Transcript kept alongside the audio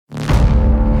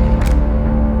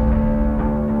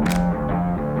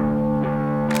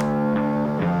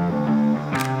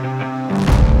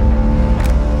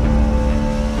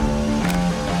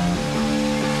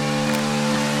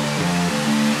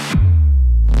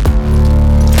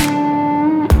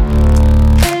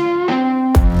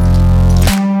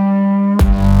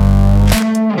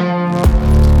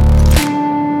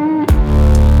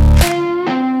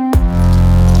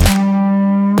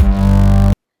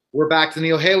back to the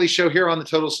Neil Haley Show here on the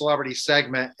Total Celebrity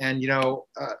segment. And,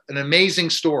 an amazing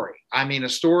story. I mean, a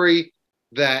story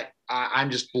that I'm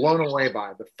just blown away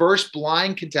by. The first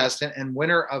blind contestant and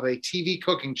winner of a TV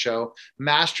cooking show,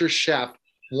 Master Chef,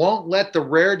 won't let the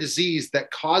rare disease that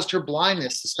caused her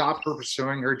blindness to stop her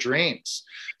pursuing her dreams.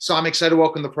 So I'm excited to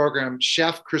welcome the program,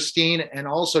 Chef Christine and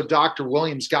also Dr.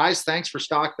 Williams. Guys, thanks for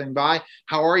stopping by.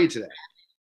 How are you today?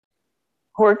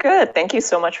 We're good. Thank you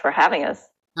so much for having us.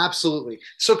 Absolutely.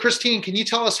 So Christine, can you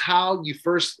tell us how you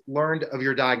first learned of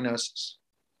your diagnosis?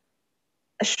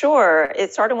 Sure.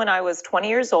 It started when I was 20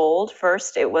 years old.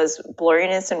 First, it was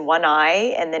blurriness in one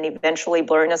eye, and then eventually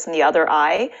blurriness in the other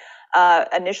eye.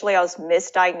 Initially, I was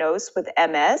misdiagnosed with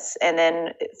MS, and then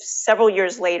several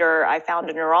years later, I found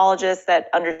a neurologist that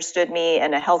understood me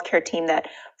and a healthcare team that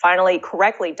finally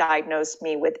correctly diagnosed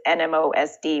me with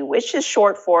NMOSD, which is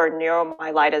short for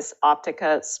neuromyelitis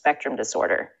optica spectrum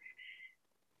disorder.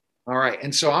 All right.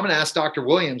 And so I'm going to ask Dr.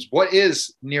 Williams, what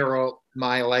is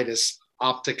neuromyelitis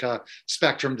optica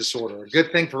spectrum disorder? A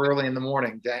good thing for early in the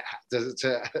morning to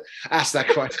ask that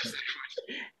question.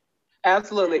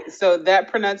 Absolutely. So that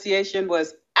pronunciation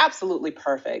was absolutely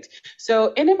perfect.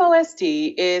 So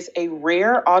NMOSD is a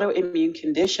rare autoimmune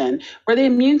condition where the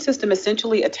immune system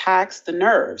essentially attacks the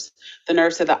nerves. The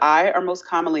nerves of the eye are most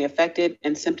commonly affected,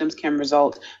 and symptoms can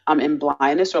result in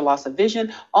blindness or loss of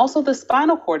vision. Also, the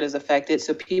spinal cord is affected,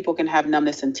 so people can have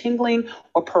numbness and tingling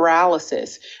or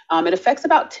paralysis. It affects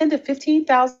about 10 to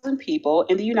 15,000 people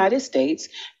in the United States.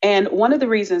 And one of the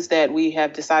reasons that we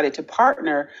have decided to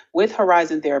partner with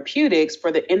Horizon Therapeutics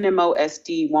for the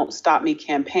NMOSD Won't Stop Me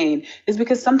campaign is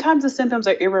because sometimes the symptoms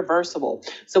are irreversible.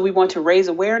 So we want to raise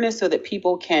awareness so that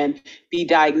people can be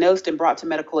diagnosed and brought to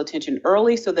medical attention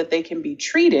early so that they can be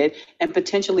treated and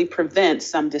potentially prevent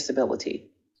some disability.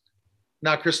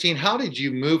 Now, Christine, how did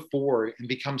you move forward and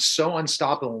become so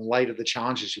unstoppable in light of the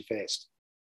challenges you faced?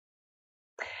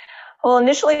 Well,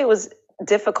 initially it was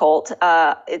difficult.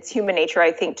 It's human nature,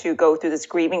 I think, to go through this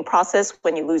grieving process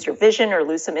when you lose your vision or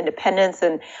lose some independence.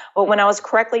 But when I was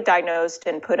correctly diagnosed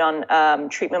and put on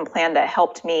treatment plan that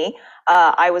helped me,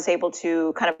 I was able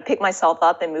to kind of pick myself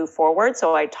up and move forward.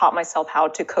 So I taught myself how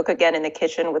to cook again in the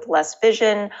kitchen with less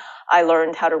vision. I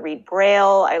learned how to read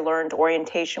Braille. I learned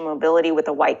orientation mobility with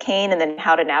a white cane, and then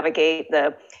how to navigate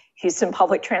the Houston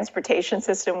public transportation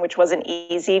system, which wasn't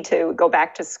easy to go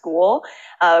back to school.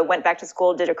 Went back to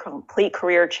school, did a complete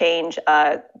career change,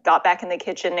 got back in the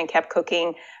kitchen and kept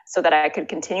cooking so that I could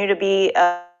continue to be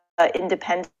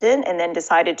independent, and then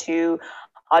decided to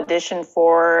audition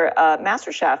for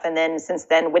MasterChef. And then since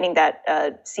then, winning that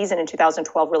season in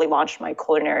 2012 really launched my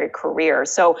culinary career.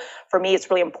 So for me, it's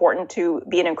really important to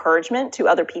be an encouragement to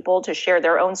other people to share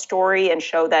their own story and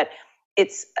show that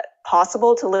it's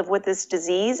possible to live with this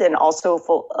disease and also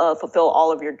fulfill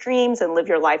all of your dreams and live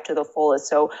your life to the fullest.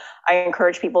 So I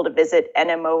encourage people to visit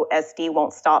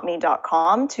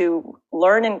nmosdwon'tstopme.com to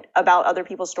learn about other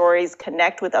people's stories,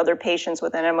 connect with other patients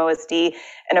with NMOSD,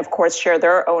 and of course, share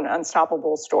their own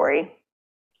unstoppable story.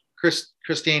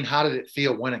 Christine, how did it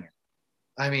feel winning it?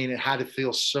 I mean, it had to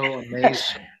feel so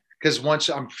amazing. Because once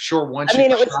you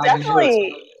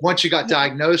got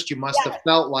diagnosed, you must have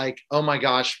felt like, oh my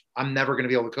gosh, I'm never going to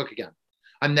be able to cook again.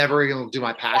 I'm never going to do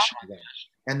my passion again.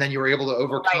 And then you were able to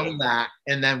overcome that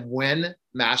and then win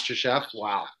MasterChef.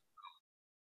 Wow.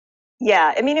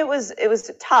 Yeah, I mean, it was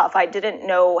tough. I didn't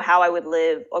know how I would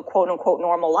live a quote unquote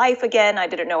normal life again. I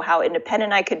didn't know how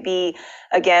independent I could be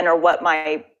again, or what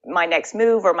my next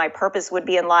move or my purpose would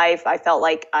be in life. I felt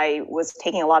like I was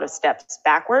taking a lot of steps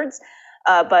backwards.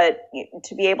 But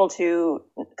to be able to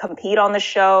compete on the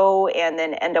show and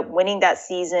then end up winning that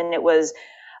season, it was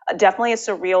definitely a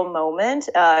surreal moment.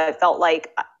 It felt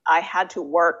like I had to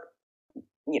work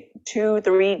 2,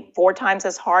 3, 4 times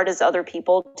as hard as other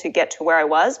people to get to where I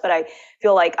was. But I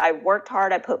feel like I worked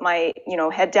hard. I put my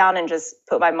head down and just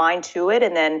put my mind to it,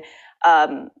 and then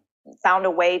found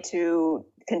a way to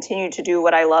continue to do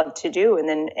what I love to do.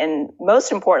 And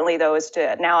most importantly, though, is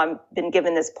to now I've been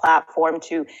given this platform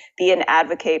to be an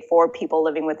advocate for people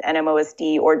living with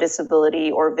NMOSD or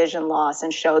disability or vision loss,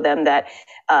 and show them that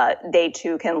they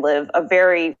too can live a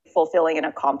very fulfilling and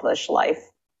accomplished life.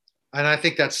 And I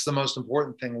think that's the most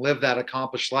important thing, live that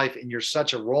accomplished life. And you're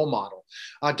such a role model.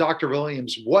 Dr.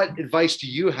 Williams, what advice do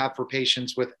you have for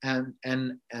patients with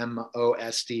NMOSD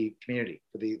community,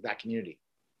 for that community?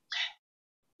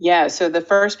 Yeah, so the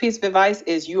first piece of advice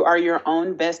is you are your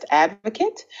own best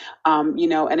advocate,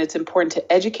 and it's important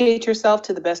to educate yourself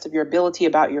to the best of your ability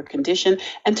about your condition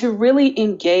and to really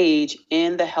engage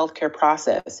in the healthcare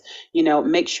process.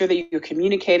 Make sure that you're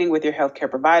communicating with your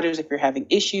healthcare providers if you're having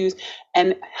issues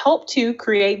and help to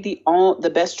create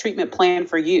the best treatment plan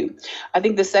for you. I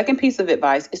think the second piece of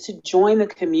advice is to join the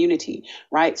community,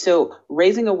 right? So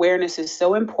raising awareness is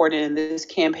so important, and this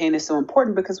campaign is so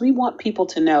important because we want people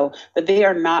to know that they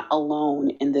are not alone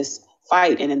in this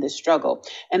fight and in this struggle.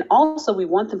 And also, we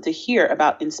want them to hear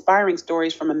about inspiring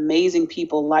stories from amazing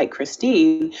people like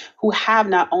Christine, who have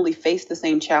not only faced the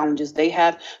same challenges they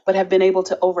have, but have been able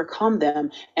to overcome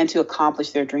them and to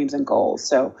accomplish their dreams and goals.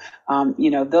 So,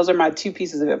 those are my two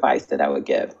pieces of advice that I would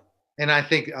give. And I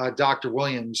think, Dr.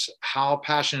 Williams, how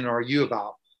passionate are you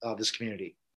about this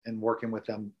community and working with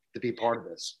them to be part of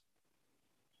this?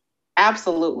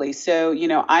 Absolutely. So,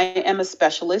 I am a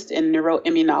specialist in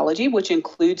neuroimmunology, which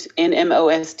includes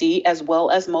NMOSD as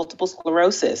well as multiple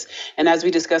sclerosis. And as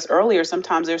we discussed earlier,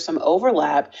 sometimes there's some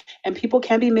overlap and people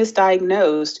can be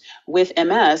misdiagnosed with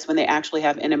MS when they actually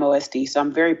have NMOSD. So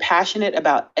I'm very passionate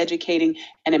about educating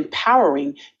and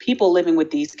empowering people living with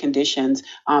these conditions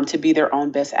to be their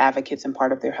own best advocates and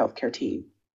part of their healthcare team.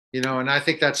 And I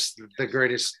think that's the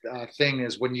greatest thing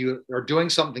is when you are doing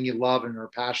something you love and are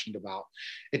passionate about,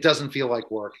 it doesn't feel like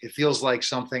work. It feels like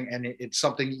something, and it's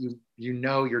something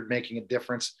you're making a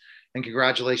difference. And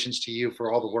congratulations to you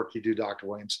for all the work you do, Dr.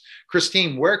 Williams.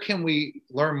 Christine, where can we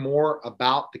learn more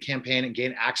about the campaign and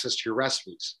gain access to your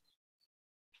recipes?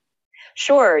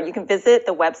 Sure. You can visit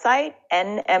the website,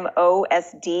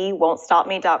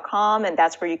 nmosdwon'tstopme.com, and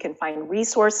that's where you can find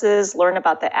resources, learn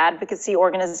about the advocacy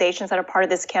organizations that are part of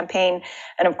this campaign.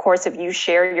 And of course, if you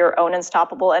share your own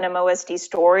unstoppable NMOSD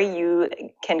story, you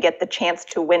can get the chance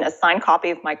to win a signed copy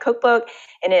of my cookbook.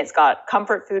 And it's got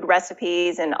comfort food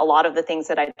recipes and a lot of the things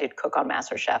that I did cook on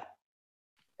MasterChef.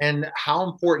 And how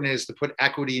important is to put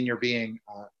equity in your being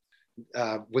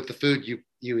with the food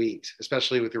you eat,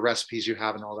 especially with the recipes you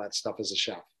have and all that stuff as a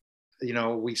chef?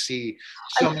 We see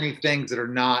so many things that are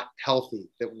not healthy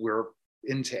that we're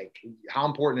intake. How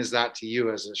important is that to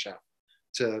you as a chef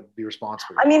to be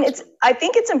responsible? I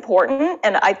think it's important.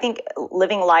 And I think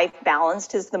living life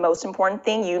balanced is the most important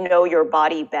thing. Your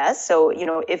body best. So,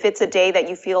 if it's a day that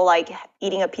you feel like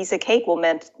eating a piece of cake will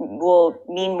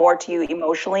mean more to you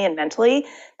emotionally and mentally,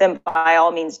 then by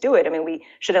all means do it. We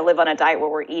shouldn't live on a diet where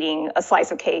we're eating a slice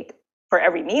of cake for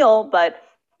every meal, but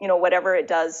whatever it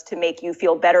does to make you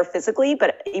feel better physically,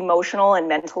 but emotional and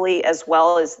mentally as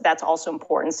well, that's also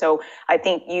important. So I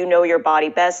think your body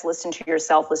best, listen to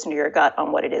yourself, listen to your gut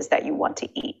on what it is that you want to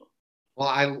eat. Well,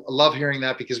 I love hearing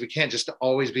that because we can't just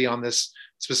always be on this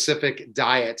specific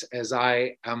diet as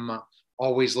I am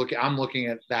I'm looking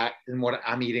at that and what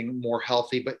I'm eating more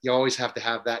healthy, but you always have to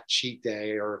have that cheat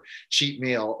day or cheat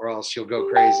meal or else you'll go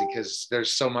crazy because there's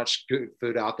so much good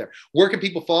food out there. Where can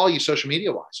people follow you social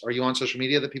media wise? Are you on social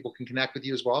media that people can connect with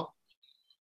you as well?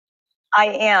 I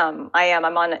am.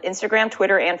 I'm on Instagram,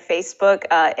 Twitter, and Facebook,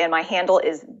 and my handle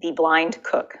is The Blind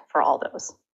Cook for all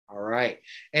those. All right.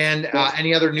 And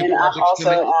any other new projects?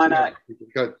 Also on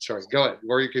go ahead.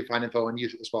 Where you can find info on you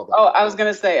as well. Oh, I was going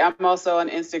to say, I'm also on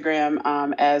Instagram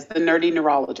as the Nerdy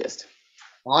Neurologist.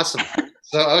 Awesome.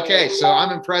 So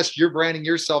I'm impressed. You're branding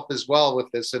yourself as well with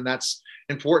this. And that's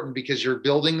important because you're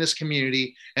building this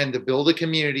community, and to build a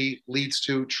community leads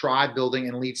to tribe building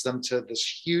and leads them to this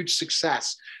huge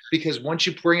success. Because once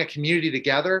you bring a community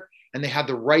together and they have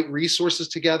the right resources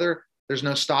together, there's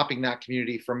no stopping that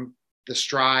community from the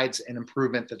strides and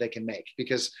improvement that they can make,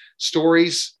 because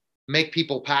stories make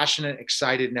people passionate,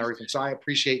 excited, and everything. So I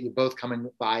appreciate you both coming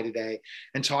by today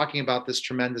and talking about this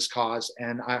tremendous cause.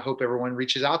 And I hope everyone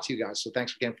reaches out to you guys. So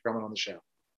thanks again for coming on the show.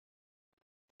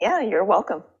 Yeah, you're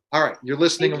welcome. All right. You're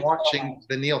listening and watching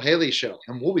The Neil Haley Show,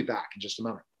 and we'll be back in just a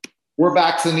moment. We're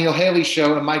back to The Neil Haley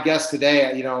Show. And my guest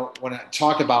today, when I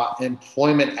talk about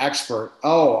employment expert,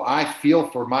 I feel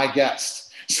for my guest.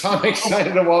 So I'm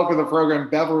excited to welcome to the program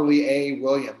Beverly A.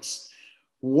 Williams.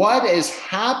 What has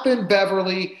happened,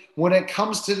 Beverly, when it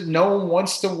comes to no one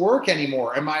wants to work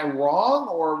anymore? Am I wrong?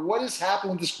 Or what has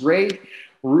happened with this great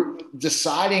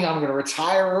deciding I'm going to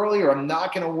retire early or I'm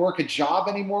not going to work a job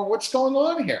anymore? What's going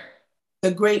on here?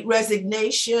 The great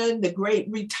resignation, the great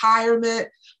retirement.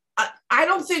 I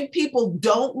don't think people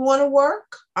don't want to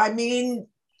work.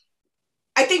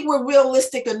 I think we're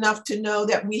realistic enough to know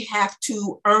that we have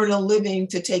to earn a living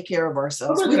to take care of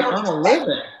ourselves. We earn a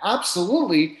living,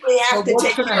 absolutely.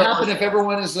 What's going to happen if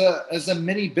everyone is a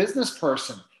mini business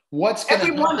person?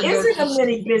 Everyone isn't a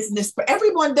mini business, but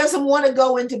everyone doesn't want to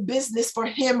go into business for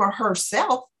him or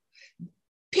herself.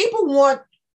 People want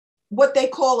what they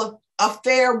call a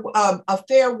fair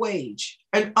wage,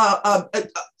 and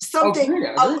something,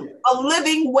 a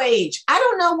living wage. I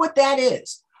don't know what that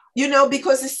is,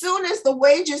 because as soon as the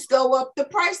wages go up, the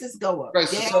prices go up.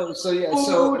 Right. Yeah?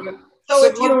 So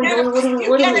if you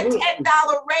get a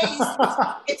 $10 raise,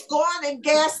 it's gone in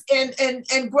gas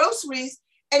and groceries,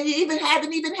 and you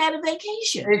haven't even had a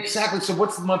vacation. Exactly. So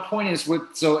what's my point is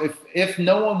if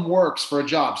no one works for a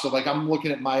job, so like I'm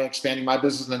looking at expanding my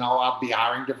business, and then I'll be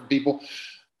hiring different people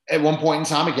at one point in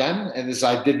time again, and as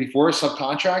I did before, a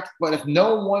subcontract. But if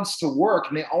no one wants to work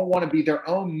and they all want to be their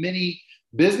own mini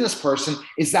business person,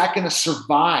 is that going to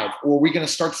survive? Or are we going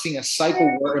to start seeing a cycle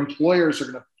where employers are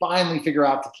going to finally figure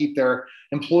out to keep their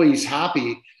employees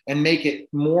happy and make it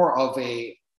more of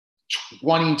a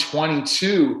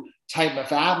 2022 type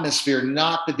of atmosphere,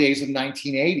 not the days of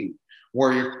 1980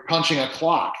 where you're punching a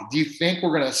clock? Do you think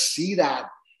we're going to see that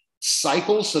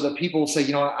cycle so that people will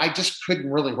say, I just couldn't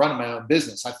really run my own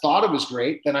business. I thought it was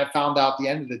great. Then I found out at the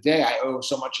end of the day, I owe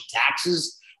so much in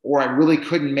taxes, or I really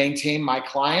couldn't maintain my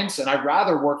clients, and I'd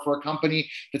rather work for a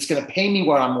company that's going to pay me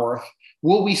what I'm worth.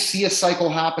 Will we see a cycle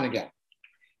happen again?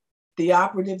 The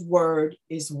operative word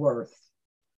is worth.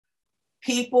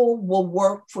 People will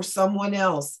work for someone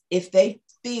else if they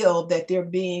feel that they're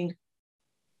being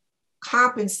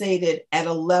compensated at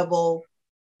a level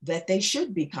that they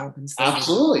should be compensated.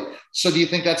 Absolutely. So do you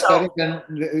think that's better than,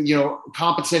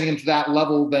 compensating them to that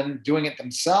level than doing it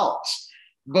themselves?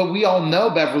 But we all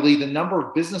know, Beverly, the number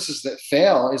of businesses that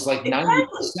fail is like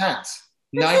 90%.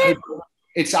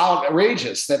 It's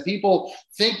outrageous that people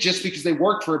think just because they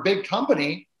work for a big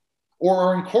company or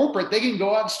are in corporate, they can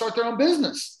go out and start their own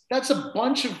business. That's a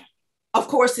bunch of... Of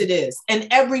course it is. And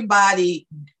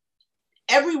everyone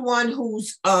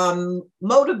who's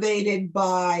motivated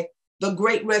by the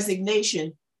Great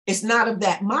Resignation is not of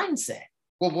that mindset.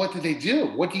 Well, what do they do?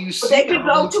 What do you see? They could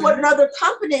go to another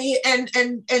company and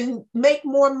make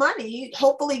more money,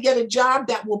 hopefully get a job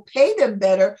that will pay them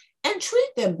better and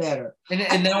treat them better.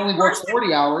 And not only work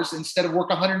 40 hours instead of work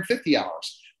 150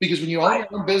 hours. Because when you own your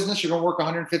own business, you're going to work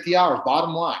 150 hours,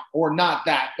 bottom line. Or not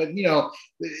that, but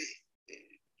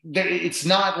it's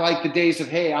not like the days of,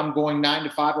 hey, I'm going 9 to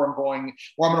 5, or I'm going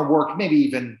to work maybe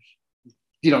even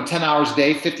 10 hours a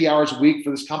day, 50 hours a week for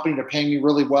this company. They're paying me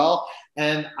really well.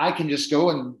 And I can just go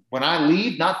and when I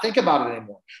leave, not think about it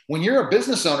anymore. When you're a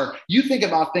business owner, you think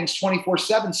about things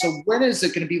 24/7. So when is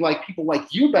it going to be like people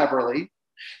like you, Beverly,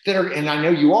 and I know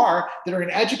you are, that are going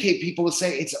to educate people to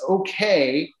say it's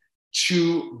okay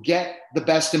to get the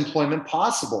best employment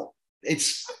possible?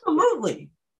 It's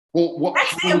absolutely. Well,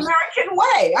 that's the American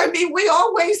way. I mean, we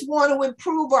always want to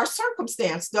improve our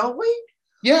circumstance, don't we?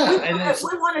 Yeah,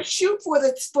 we want to shoot for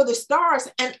the stars,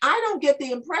 and I don't get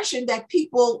the impression that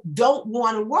people don't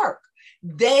want to work.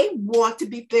 They want to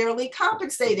be fairly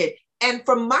compensated, and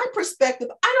from my perspective,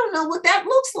 I don't know what that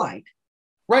looks like.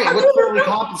 Right, what's fairly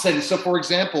compensated? So, for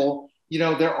example,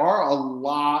 there are a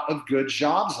lot of good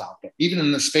jobs out there, even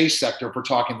in the space sector. If we're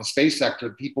talking the space sector,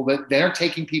 people that they're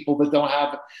taking people that don't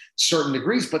have certain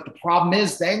degrees. But the problem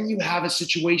is, then you have a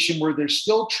situation where they're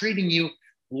still treating you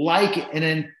like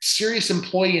a serious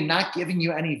employee and not giving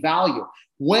you any value.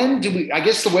 When do I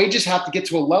guess the wages have to get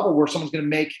to a level where someone's going to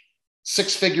make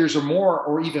 6 figures or more,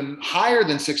 or even higher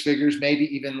than 6 figures,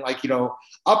 maybe even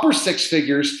upper 6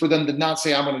 figures, for them to not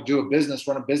say, I'm going to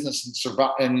run a business and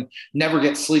survive and never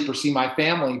get sleep or see my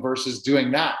family, versus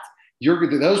doing that.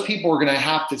 Those people are going to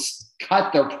have to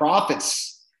cut their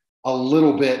profits a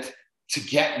little bit to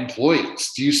get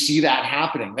employees. Do you see that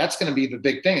happening? That's going to be the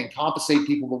big thing, and compensate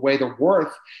people the way they're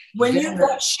worth. When you've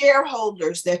got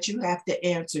shareholders that you have to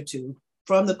answer to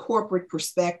from the corporate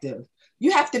perspective,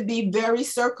 you have to be very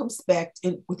circumspect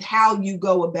with how you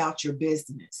go about your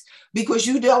business, because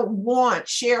you don't want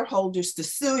shareholders to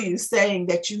sue you saying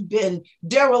that you've been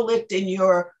derelict in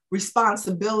your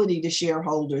responsibility to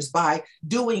shareholders by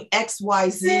doing X, Y,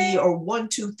 Z, or 1,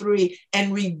 2, 3,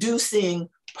 and reducing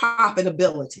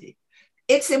profitability.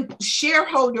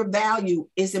 Shareholder value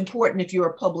is important if you're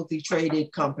a publicly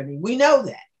traded company. We know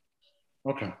that.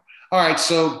 Okay. All right.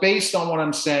 So based on what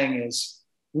I'm saying is,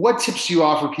 what tips do you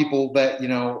offer people that,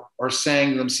 are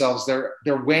saying to themselves,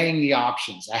 they're weighing the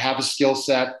options? I have a skill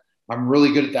set. I'm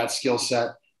really good at that skill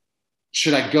set.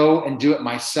 Should I go and do it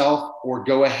myself, or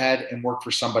go ahead and work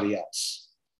for somebody else?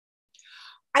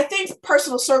 I think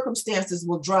personal circumstances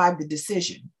will drive the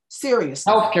decision.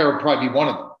 Seriously. Healthcare would probably be one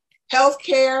of them.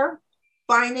 Healthcare,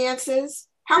 finances.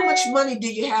 How much money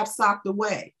do you have socked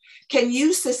away? Can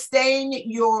you sustain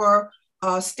your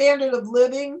standard of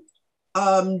living?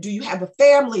 Do you have a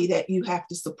family that you have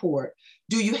to support?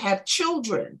 Do you have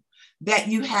children that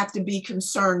you have to be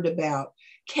concerned about?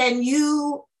 Can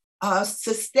you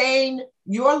sustain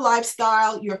your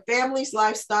lifestyle, your family's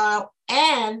lifestyle,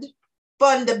 and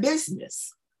fund a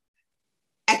business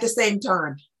at the same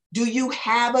time? Do you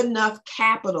have enough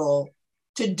capital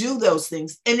to do those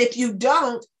things? And if you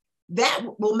don't, that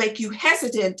will make you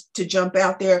hesitant to jump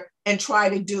out there and try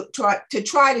to do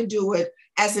it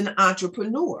as an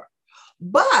entrepreneur.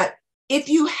 But if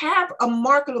you have a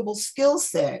marketable skill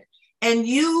set and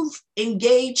you've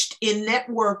engaged in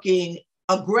networking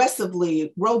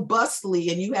aggressively, robustly,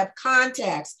 and you have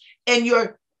contacts, and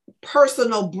your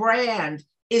personal brand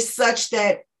is such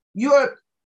that you're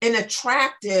an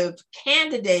attractive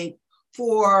candidate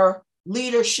for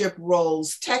leadership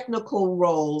roles, technical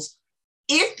roles,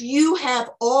 if you have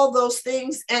all those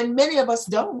things, and many of us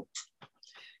don't,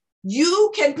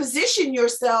 you can position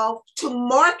yourself to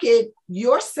market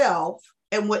yourself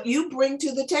and what you bring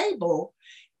to the table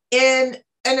in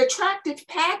an attractive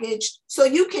package so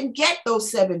you can get those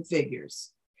 7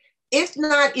 figures, if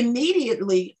not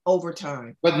immediately, over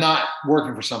time. But not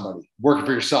working for somebody, working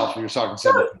for yourself. You're talking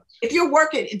 7 figures. If you're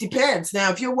working, it depends.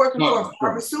 Now, if you're working for a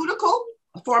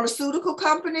pharmaceutical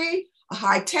company, a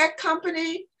high-tech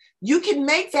company, you can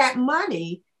make that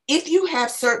money if you have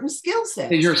certain skill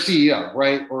sets. You're a CEO,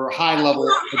 right? Or a high level.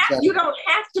 You don't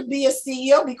have to be a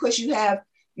CEO because you have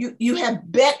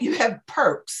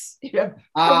perks.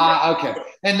 Okay.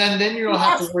 And then you don't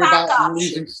have to worry about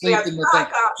losing sleep in the thing.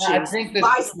 I think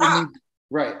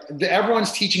that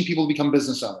everyone's teaching people to become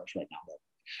business owners right now.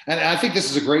 And I think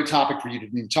this is a great topic for you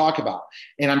to talk about.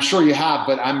 And I'm sure you have,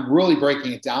 but I'm really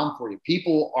breaking it down for you.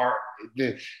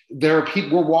 There are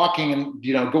people, we're walking and,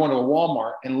 going to a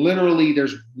Walmart, and literally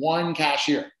there's one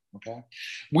cashier. Okay.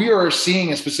 We are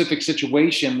seeing a specific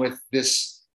situation with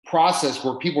this process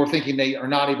where people are thinking they are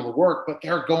not able to work, but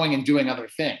they're going and doing other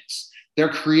things. They're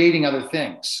creating other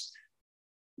things.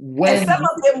 And some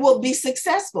of them will be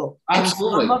successful.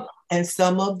 Absolutely. And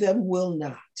some of them will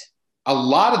not. A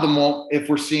lot of them won't, if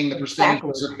we're seeing the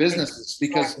percentages of businesses,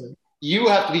 because you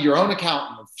have to be your own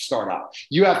accountant to start out.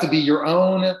 You have to be your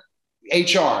own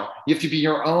HR. You have to be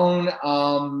your own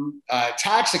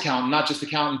tax accountant, not just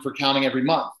accountant for counting every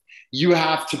month. You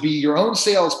have to be your own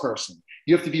salesperson.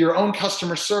 You have to be your own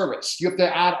customer service. You have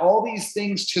to add all these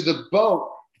things to the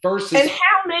boat versus. And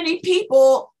how many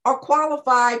people are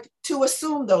qualified to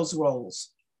assume those roles?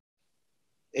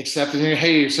 Except,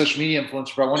 hey, you're a social media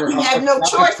influencer, but I wonder. You have no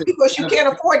choice because you can't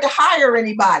afford to hire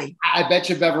anybody. I bet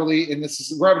you, Beverly, and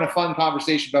we're having a fun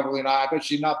conversation, Beverly and I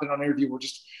bet you not been on an interview.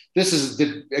 This is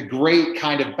a great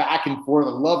kind of back and forth. I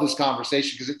love this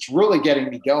conversation because it's really getting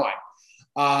me going.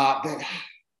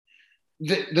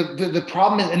 The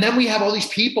problem is, and then we have all these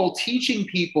people teaching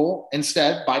people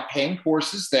instead by paying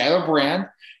courses, they have a brand,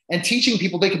 and teaching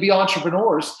people they could be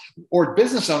entrepreneurs or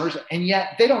business owners, and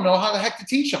yet they don't know how the heck to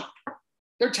teach them.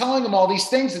 They're telling them all these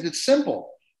things that it's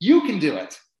simple. You can do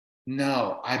it.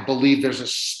 No, I believe there's a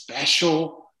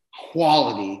special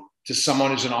quality to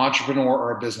someone who's an entrepreneur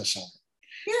or a business owner.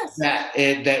 Yes.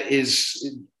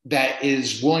 That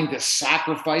is willing to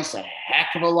sacrifice a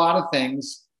heck of a lot of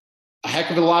things, a heck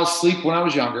of a lot of sleep when I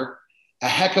was younger, a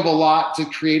heck of a lot to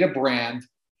create a brand.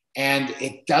 And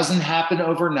it doesn't happen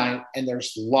overnight. And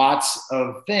there's lots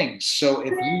of things. So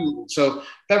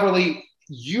Beverly,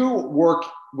 you work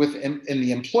in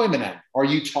the employment end. Are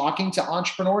you talking to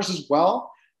entrepreneurs as well,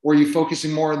 or are you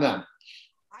focusing more on them?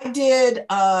 I did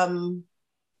a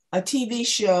TV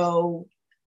show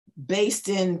based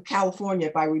in California,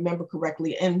 if I remember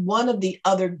correctly, and one of the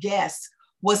other guests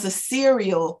was a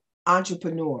serial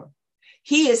entrepreneur.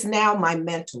 He is now my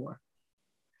mentor.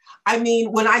 I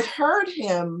mean, when I heard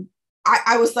him,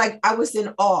 I was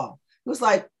in awe. It was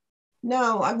like,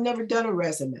 no, I've never done a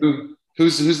resume.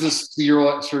 Who's this serial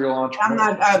entrepreneur? I'm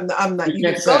not. You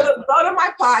can go to my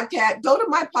podcast. Go to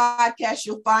my podcast.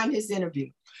 You'll find his interview.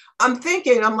 I'm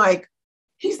like,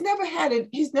 he's never had a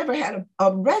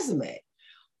resume,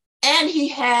 and he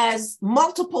has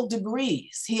multiple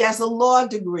degrees. He has a law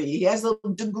degree. He has a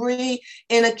degree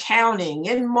in accounting,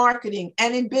 in marketing,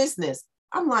 and in business.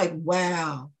 I'm like,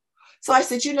 wow. So I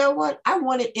said, you know what? I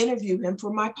want to interview him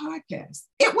for my podcast.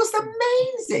 It was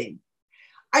amazing.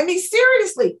 I mean,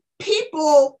 seriously.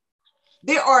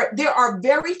 There are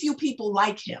very few people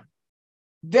like him.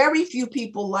 Very few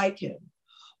people like him.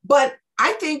 But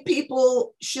I think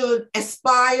people should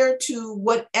aspire to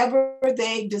whatever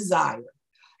they desire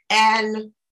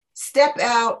and step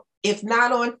out, if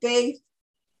not on faith,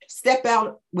 step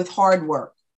out with hard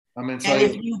work. And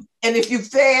if you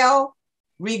fail,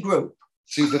 regroup.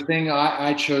 See, the thing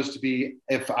I chose to be,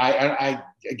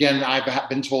 again, I've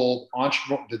been told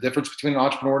the difference between an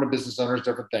entrepreneur and a business owner is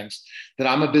different things. That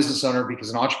I'm a business owner because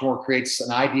an entrepreneur creates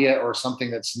an idea or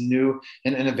something that's new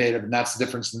and innovative, and that's the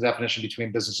difference in the definition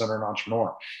between business owner and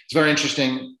entrepreneur. It's a very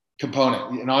interesting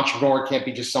component. An entrepreneur can't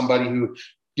be just somebody who,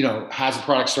 has a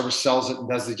product, service, sells it, and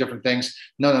does these different things.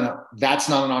 No. That's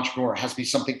not an entrepreneur. It has to be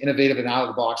something innovative and out of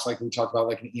the box, like we talked about,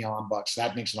 like an Elon Musk.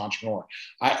 That makes an entrepreneur.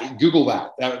 Google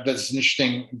that. That's an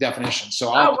interesting definition. So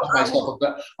I'll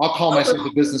call myself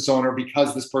a business owner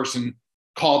because this person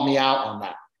called me out on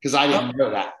that, because I didn't know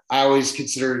that. I always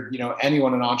considered,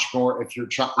 anyone an entrepreneur if you're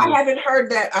trying. I haven't heard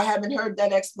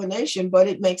that explanation, but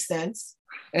it makes sense.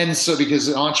 And so because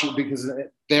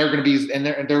they're going to be and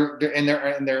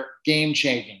they're game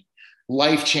changing,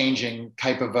 life changing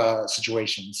type of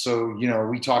situation. So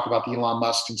we talk about the Elon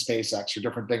Musk and SpaceX or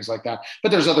different things like that.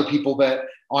 But there's other people that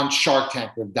on Shark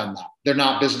Tank have done that. They're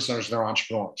not business owners; they're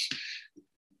entrepreneurs.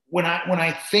 When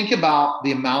I think about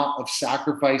the amount of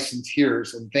sacrifice and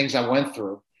tears and things I went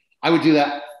through, I would do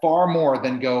that far more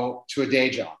than go to a day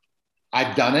job.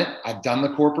 I've done it. I've done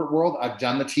the corporate world. I've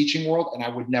done the teaching world, and I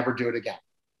would never do it again.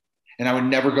 And I would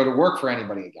never go to work for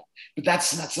anybody again. But that's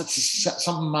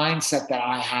some mindset that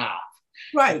I have.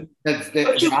 Right. But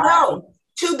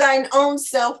to thine own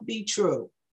self be true.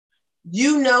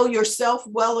 You know yourself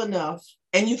well enough,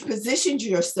 and you've positioned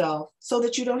yourself so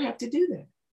that you don't have to do that.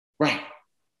 Right.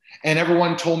 And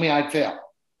everyone told me I'd fail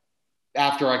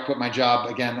after I quit my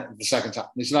job again the second time.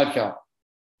 They said I'd fail.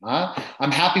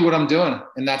 I'm happy what I'm doing,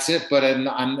 and that's it. But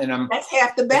that's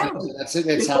half the battle. That's it.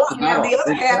 It's half the battle. The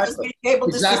other half is being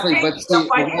able to But see,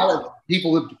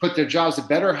 people who put their jobs, they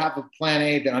better have a plan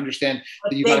A to understand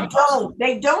that you got.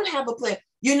 They don't have a plan.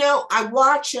 I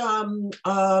watch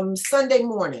Sunday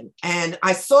Morning, and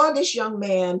I saw this young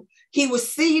man. He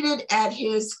was seated at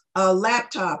his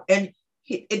laptop, and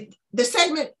the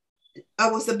segment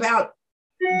was about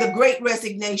the Great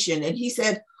Resignation, and he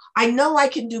said, I know I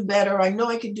can do better. I'm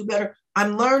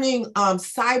learning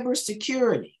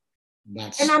cybersecurity.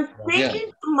 And I'm thinking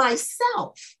to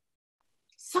myself,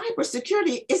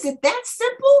 cybersecurity, is it that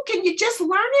simple? Can you just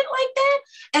learn it like that?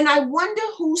 And I wonder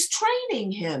who's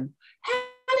training him.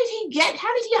 How did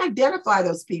he identify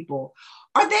those people?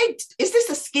 Is this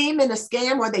a scheme and a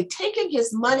scam? Are they taking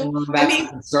his money?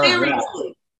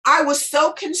 Seriously, I was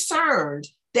so concerned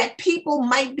that people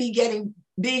might be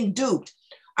being duped.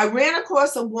 I ran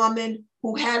across a woman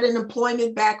who had an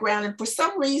employment background, and for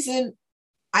some reason,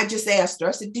 I just asked her,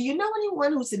 I said, do you know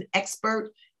anyone who's an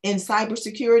expert in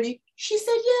cybersecurity? She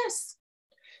said, yes.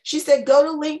 She said, go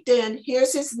to LinkedIn,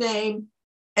 here's his name,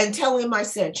 and tell him I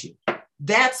sent you.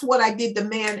 That's what I did. The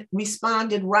man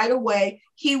responded right away.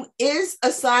 He is a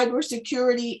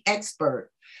cybersecurity expert.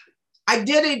 I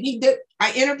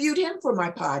interviewed him for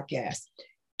my podcast.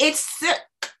 It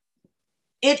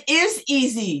is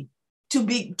easy to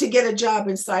get a job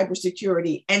in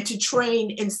cybersecurity and to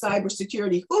train in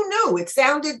cybersecurity. Who knew? It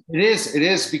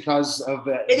is because of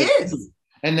that. It is.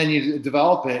 And then you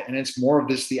develop it, and it's more of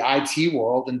the IT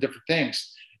world and different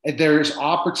things. And there's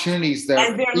opportunities there.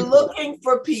 And they're looking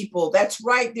for people. That's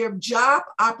right. There are job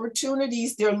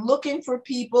opportunities. They're looking for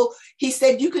people. He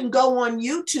said you can go on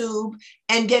YouTube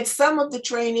and get some of the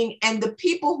training, and the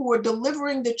people who are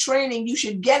delivering the training, you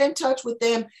should get in touch with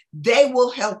them. They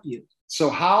will help you. So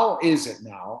how is it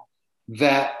now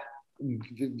that,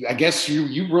 I guess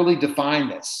you really define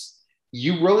this?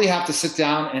 You really have to sit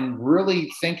down and really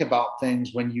think about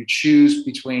things when you choose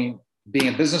between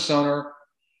being a business owner,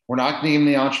 we're not being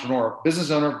the entrepreneur,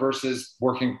 business owner versus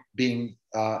being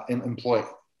an employee,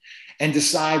 and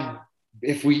decide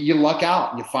if you luck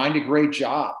out and you find a great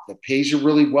job that pays you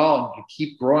really well and you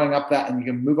keep growing up that and you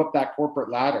can move up that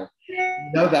corporate ladder,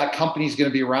 that company's going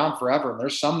to be around forever. And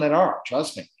there's some that are,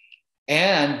 trust me.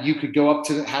 And you could go up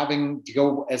to having to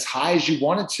go as high as you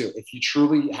wanted to. If you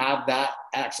truly have that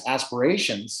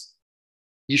aspirations,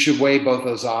 you should weigh both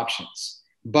those options.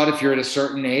 But if you're at a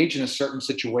certain age in a certain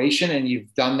situation and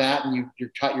you've done that and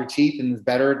you've cut your teeth and it's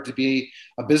better to be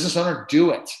a business owner,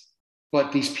 do it.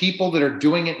 But these people that are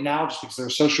doing it now just because they're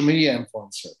a social media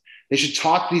influencer, they should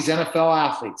talk to these NFL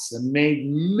athletes that made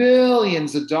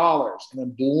millions of dollars and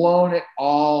have blown it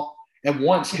all at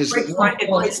once. It breaks my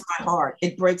heart.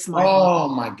 It breaks my heart.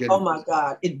 Oh my goodness. Oh my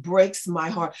God. It breaks my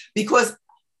heart because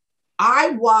I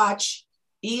watch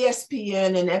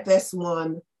ESPN and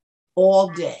FS1 all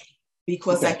day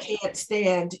because I can't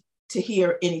stand to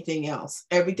hear anything else.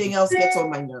 Everything else gets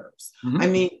on my nerves. Mm-hmm. I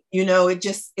mean,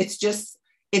 it's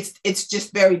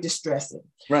just very distressing.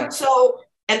 Right. So,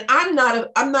 and I'm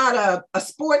not a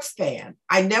sports fan.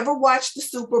 I never watched the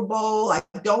Super Bowl. I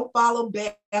don't follow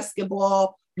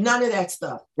basketball. None of that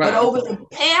stuff. Right. But over the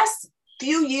past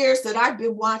few years that I've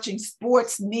been watching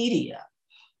sports media,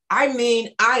 I mean,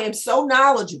 I am so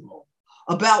knowledgeable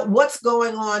about what's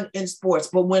going on in sports.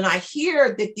 But when I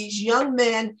hear that these young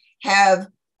men have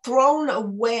thrown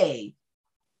away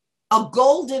a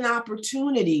golden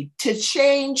opportunity to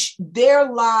change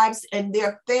their lives and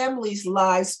their families'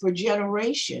 lives for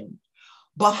generations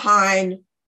behind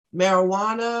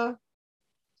marijuana,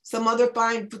 some other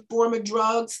fine form of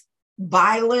drugs,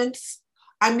 violence.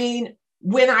 I mean,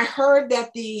 when I heard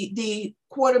that the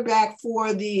quarterback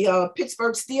for the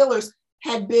Pittsburgh Steelers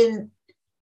had been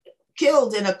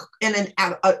killed in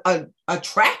a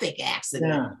traffic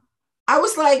accident, yeah. I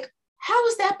was like, how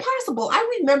is that possible?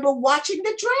 I remember watching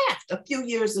the draft a few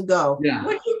years ago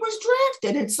when he was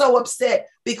drafted and so upset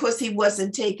because he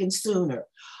wasn't taken sooner.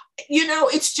 You know,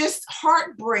 it's just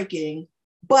heartbreaking,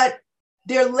 but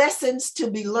there are lessons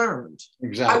to be learned.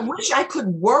 Exactly. I wish I could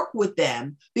work with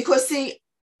them because, see,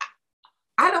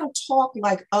 I don't talk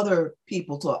like other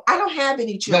people talk. I don't have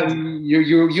any children. No,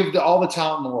 you have all the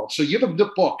talent in the world. So you have a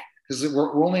book, because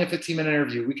we're only a 15-minute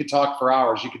interview. We could talk for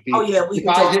hours. You could be. Oh yeah, we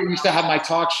could talk. I used to have my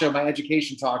talk show, my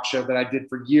education talk show that I did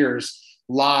for years,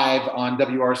 live on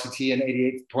WRCT and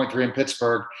 88.3 in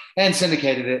Pittsburgh, and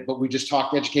syndicated it. But we just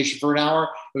talked education for an hour.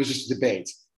 It was just a debate.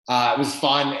 It was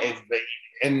fun.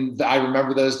 And I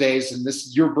remember those days, and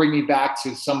you're bringing me back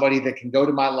to somebody that can go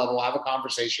to my level, have a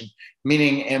conversation,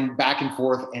 meaning and back and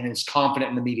forth, and is confident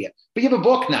in the media. But you have a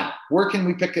book now. Where can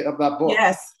we pick up that book?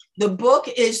 Yes, the book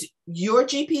is Your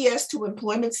GPS to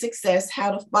Employment Success: How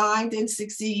to Find and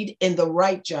Succeed in the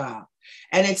Right Job.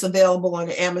 And it's available on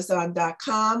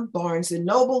Amazon.com,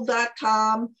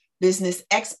 BarnesandNoble.com, Business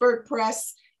Expert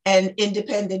Press, and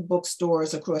independent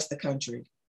bookstores across the country.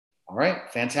 All right,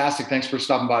 fantastic. Thanks for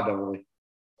stopping by, Beverly.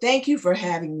 Thank you for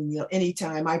having me, Neil.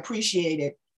 Anytime. I appreciate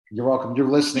it. You're welcome. You're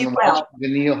listening and watching the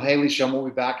Neil Haley Show. We'll be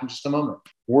back in just a moment.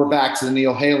 We're back to the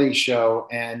Neil Haley Show,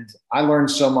 and I learned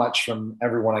so much from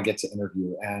everyone I get to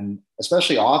interview, and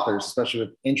especially authors, especially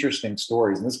with interesting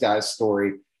stories. And this guy's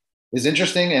story is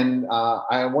interesting, and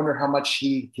I wonder how much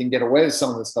he can get away with some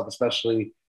of this stuff,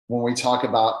 especially when we talk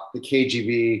about the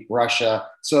KGB, Russia.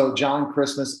 So John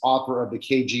Christmas, author of The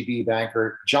KGB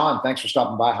Banker. John, thanks for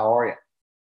stopping by. How are you?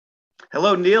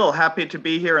 Hello, Neil. Happy to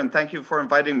be here, and thank you for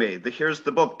inviting me. Here's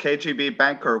the book, KGB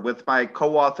Banker, with my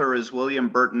co-author is William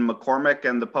Burton McCormick,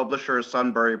 and the publisher is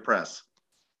Sunbury Press.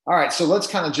 All right, so let's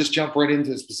kind of just jump right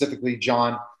into specifically,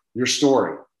 John, your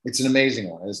story. It's an amazing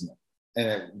one, isn't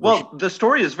it? Well, the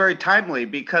story is very timely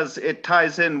because it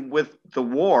ties in with the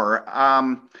war.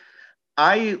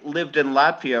 I lived in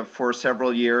Latvia for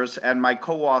several years, and my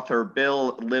co-author,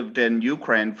 Bill, lived in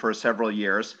Ukraine for several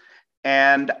years.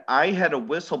 And I had a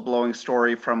whistleblowing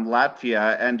story from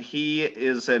Latvia, and he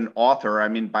is an author. I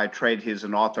mean, by trade, he's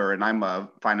an author, and I'm a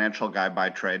financial guy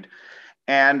by trade.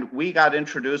 And we got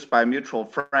introduced by mutual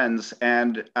friends,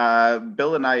 and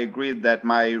Bill and I agreed that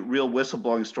my real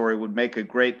whistleblowing story would make a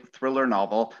great thriller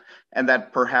novel, and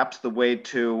that perhaps the way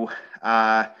to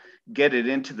get it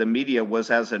into the media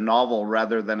was as a novel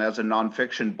rather than as a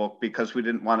nonfiction book, because we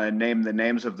didn't want to name the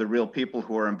names of the real people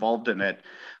who were involved in it.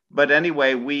 But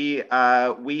anyway, we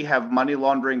have money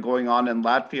laundering going on in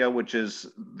Latvia, which is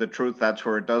the truth. That's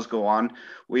where it does go on.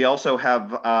 We also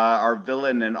have our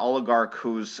villain, an oligarch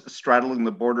who's straddling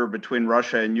the border between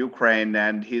Russia and Ukraine,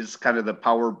 and he's kind of the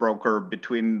power broker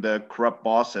between the corrupt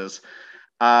bosses.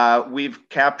 We've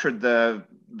captured the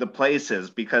places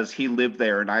because he lived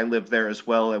there and I lived there as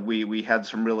well, and we had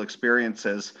some real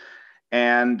experiences.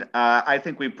 And I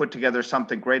think we put together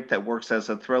something great that works as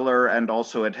a thriller, and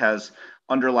also it has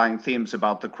underlying themes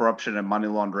about the corruption and money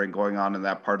laundering going on in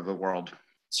that part of the world.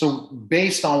 So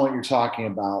based on what you're talking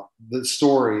about, the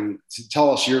story,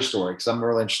 tell us your story, because I'm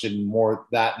really interested in more of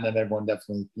that, and then everyone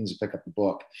definitely needs to pick up the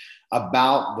book,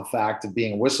 about the fact of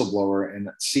being a whistleblower and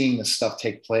seeing this stuff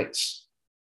take place.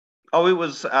 Oh, it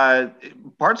was,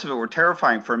 parts of it were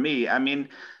terrifying for me. I mean,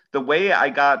 the way I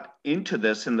got into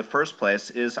this in the first place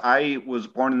is I was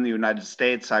born in the United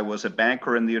States. I was a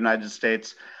banker in the United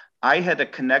States. I had a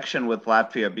connection with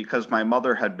Latvia because my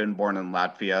mother had been born in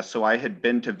Latvia. So I had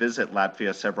been to visit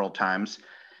Latvia several times.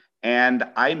 And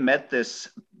I met this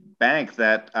bank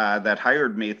that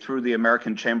hired me through the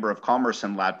American Chamber of Commerce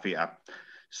in Latvia.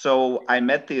 So I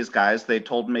met these guys. They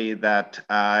told me that,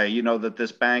 that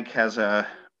this bank has a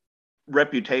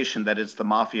reputation that it's the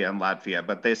mafia in Latvia,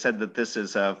 but they said that this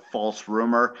is a false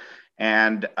rumor.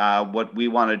 And what we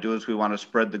want to do is we want to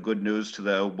spread the good news to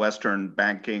the Western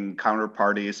banking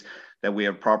counterparties that we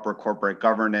have proper corporate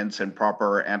governance and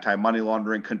proper anti-money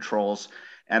laundering controls,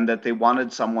 and that they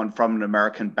wanted someone from an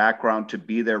American background to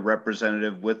be their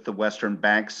representative with the Western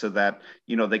banks, so that,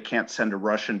 you know, they can't send a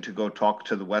Russian to go talk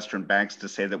to the Western banks to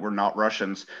say that we're not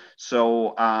Russians.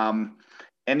 So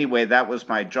anyway, that was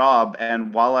my job.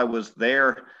 And while I was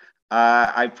there,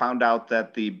 I found out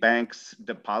that the bank's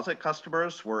deposit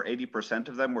customers were 80%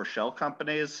 of them were shell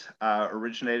companies,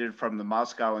 originated from the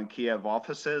Moscow and Kiev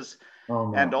offices.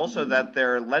 Oh, no. And also that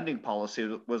their lending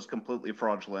policy was completely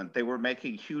fraudulent. They were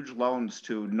making huge loans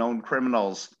to known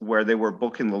criminals where they were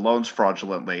booking the loans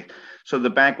fraudulently. So the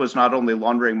bank was not only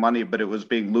laundering money, but it was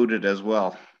being looted as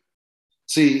well.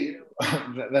 See,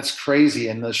 that's crazy.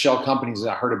 And the shell companies,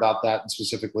 I heard about that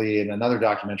specifically in another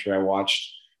documentary I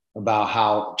watched about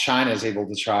how China is able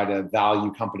to try to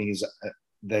value companies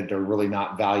that are really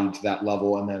not valued to that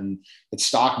level. And then it's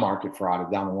stock market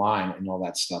fraud down the line and all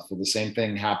that stuff. Well, the same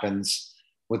thing happens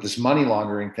with this money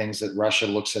laundering things, that Russia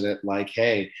looks at it like,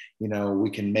 hey, you know, we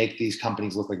can make these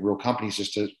companies look like real companies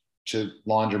just to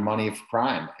launder money for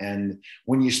crime. And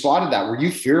when you spotted that, were you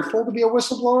fearful to be a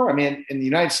whistleblower? I mean, in the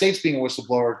United States, being a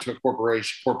whistleblower to a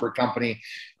corporate company,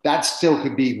 that still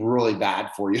could be really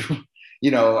bad for you. You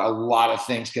know, a lot of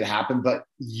things could happen, but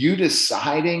you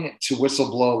deciding to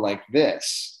whistleblow like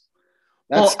this.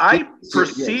 Well, I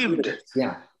perceived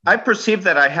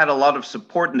that I had a lot of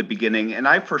support in the beginning, and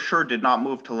I for sure did not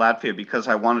move to Latvia because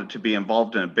I wanted to be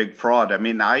involved in a big fraud. I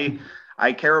mean, I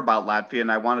care about Latvia,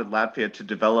 and I wanted Latvia to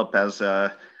develop as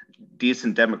a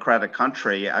decent democratic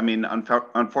country. I mean,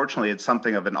 unfortunately, it's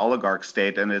something of an oligarch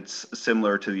state, and it's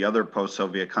similar to the other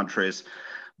post-Soviet countries.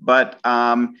 But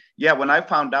yeah, when I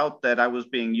found out that I was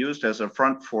being used as a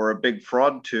front for a big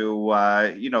fraud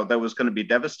to, you know, that was going to be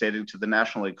devastating to the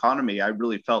national economy, I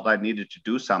really felt I needed to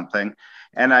do something.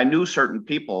 And I knew certain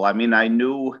people. I mean, I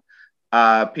knew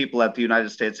people at the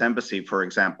United States Embassy, for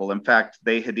example. In fact,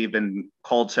 they had even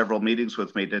called several meetings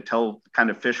with me to kind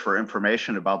of fish for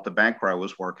information about the bank where I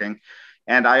was working.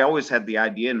 And I always had the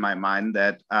idea in my mind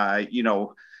that, you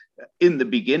know, in the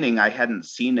beginning, I hadn't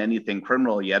seen anything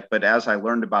criminal yet, but as I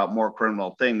learned about more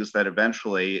criminal things, that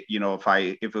eventually, you know,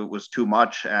 if it was too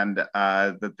much and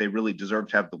that they really deserved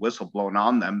to have the whistle blown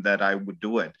on them, that I would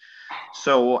do it.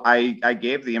 So I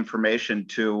gave the information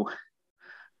to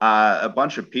a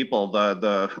bunch of people,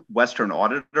 the Western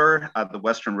auditor, the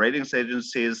Western ratings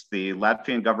agencies, the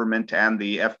Latvian government, and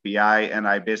the FBI, and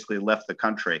I basically left the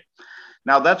country.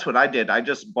 Now, that's what I did. I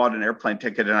just bought an airplane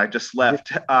ticket and I just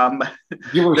left.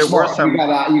 You were smart.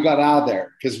 You got out of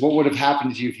there, because what would have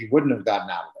happened to you if you wouldn't have gotten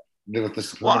out of there? With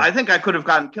this, well, I think I could have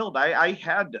gotten killed. I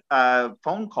had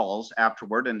phone calls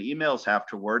afterward and emails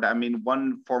afterward. I mean,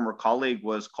 one former colleague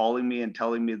was calling me and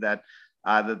telling me that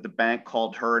that the bank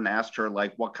called her and asked her,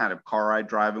 like, what kind of car I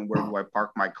drive and where do I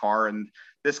park my car and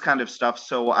this kind of stuff.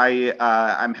 So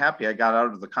I'm happy I got out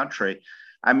of the country.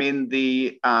 I mean,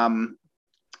 the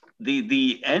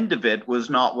end of it was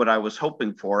not what I was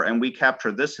hoping for. And we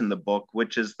capture this in the book,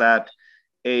 which is that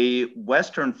a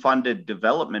Western-funded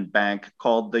development bank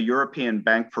called the European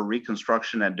Bank for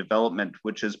Reconstruction and Development,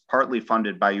 which is partly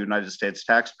funded by United States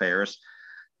taxpayers,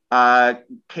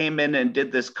 came in and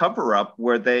did this cover-up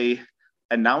where they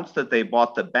announced that they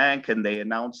bought the bank, and they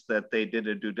announced that they did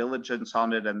a due diligence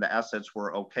on it and the assets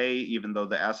were okay, even though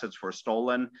the assets were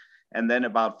stolen. And then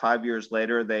about 5 years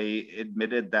later, they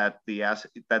admitted that the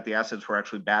assets were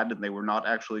actually bad and they were not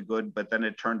actually good. But then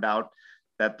it turned out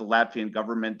that the Latvian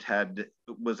government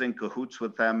was in cahoots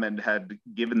with them and had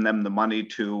given them the money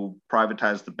to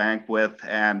privatize the bank with.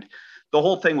 And the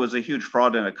whole thing was a huge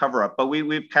fraud and a cover-up. But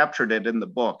we've captured it in the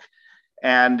book.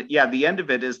 And yeah, the end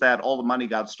of it is that all the money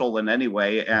got stolen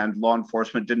anyway, and law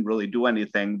enforcement didn't really do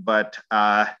anything. But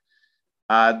there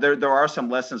are some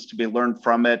lessons to be learned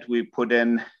from it. We put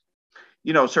in,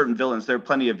 you know, certain villains. There are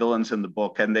plenty of villains in the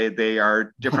book, and they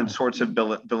are different sorts of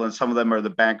villains. Some of them are the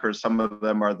bankers, some of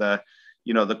them are the,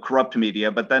 you know, the corrupt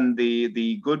media. But then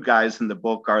the good guys in the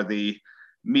book are the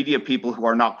media people who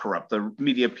are not corrupt, the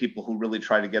media people who really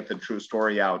try to get the true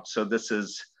story out. So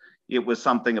it was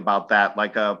something about that,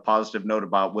 like a positive note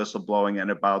about whistleblowing and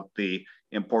about the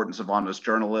importance of honest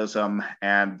journalism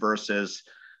and versus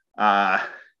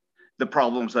the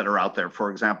problems that are out there.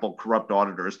 For example, corrupt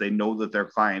auditors, they know that their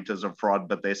client is a fraud,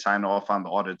 but they sign off on the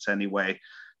audits anyway.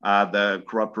 The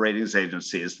corrupt ratings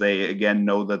agencies, they again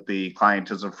know that the client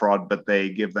is a fraud, but they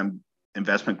give them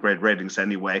investment grade ratings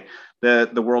anyway.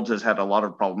 The world has had a lot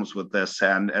of problems with this,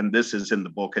 and this is in the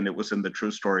book, and it was in the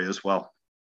true story as well.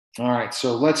 All right,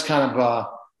 so let's kind of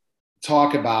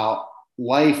talk about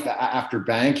life after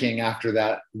banking, after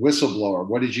that whistleblower.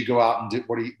 What did you go out and do?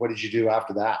 What did you do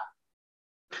after that?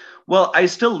 Well, I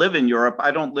still live in Europe.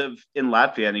 I don't live in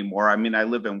Latvia anymore. I mean, I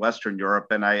live in Western Europe,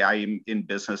 and I am in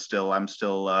business still. I'm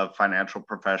still a financial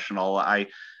professional. I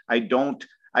don't.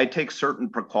 I take certain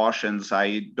precautions.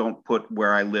 I don't put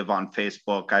where I live on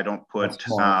Facebook. I don't put.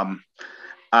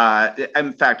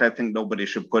 In fact, I think nobody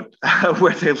should put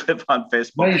where they live on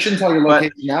Facebook. No, you shouldn't tell your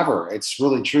location ever. It's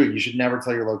really true. You should never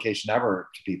tell your location ever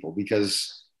to people,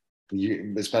 because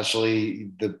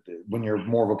especially when you're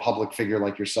more of a public figure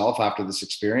like yourself after this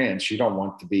experience, you don't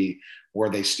want to be where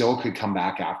they still could come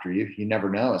back after you. You never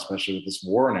know, especially with this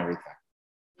war and everything.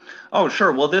 Oh,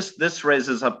 sure. Well, this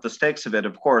raises up the stakes of it,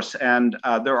 of course. And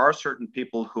there are certain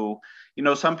people who,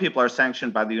 some people are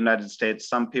sanctioned by the United States,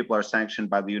 some people are sanctioned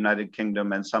by the United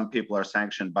Kingdom, and some people are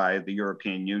sanctioned by the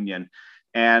European Union.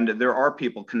 And there are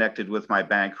people connected with my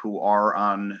bank who are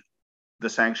on the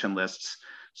sanction lists.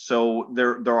 So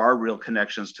there are real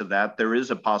connections to that. There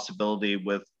is a possibility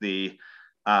with the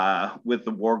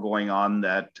war going on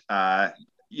that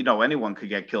anyone could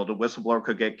get killed. A whistleblower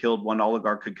could get killed. One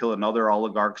oligarch could kill another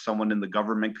oligarch. Someone in the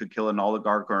government could kill an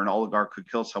oligarch, or an oligarch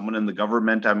could kill someone in the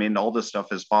government. I mean, all this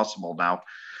stuff is possible now.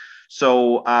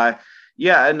 So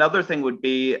another thing would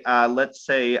be, let's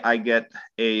say I get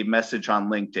a message on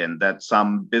LinkedIn that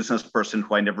some business person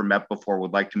who I never met before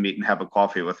would like to meet and have a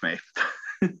coffee with me.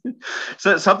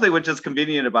 So something which is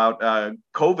convenient about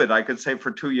COVID, I could say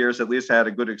for 2 years, at least I had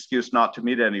a good excuse not to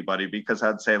meet anybody, because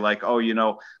I'd say like, oh,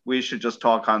 we should just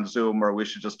talk on Zoom, or we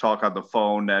should just talk on the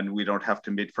phone, and we don't have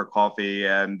to meet for coffee.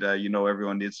 And,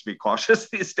 everyone needs to be cautious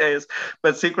these days.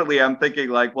 But secretly, I'm thinking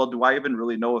like, well, do I even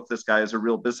really know if this guy is a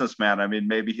real businessman? I mean,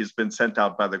 maybe he's been sent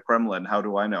out by the Kremlin. How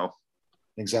do I know?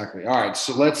 Exactly. All right.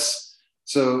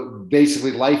 So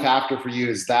basically life after for you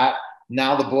is that.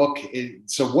 Now the book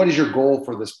so what is your goal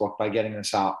for this book by getting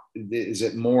this out? Is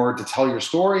it more to tell your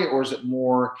story, or is it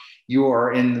more you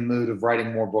are in the mood of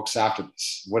writing more books after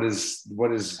this? What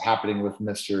is happening with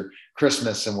Mr.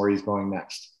 Christmas and where he's going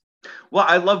next? Well,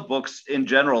 I love books in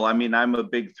general. I mean, I'm a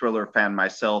big thriller fan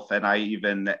myself, and I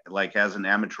even, like, as an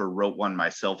amateur, wrote one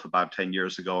myself about 10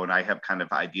 years ago, and I have kind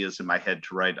of ideas in my head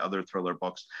to write other thriller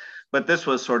books. But this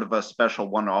was sort of a special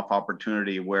one-off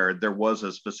opportunity where there was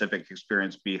a specific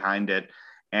experience behind it.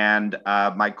 And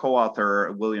my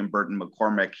co-author, William Burton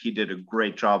McCormick, he did a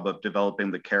great job of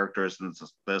developing the characters and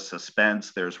the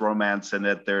suspense. There's romance in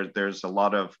it. There's a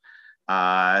lot of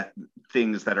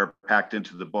things that are packed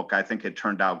into the book. I think it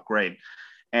turned out great.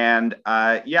 And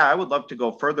I would love to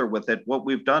go further with it. What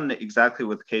we've done exactly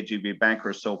with KGB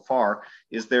Bankers so far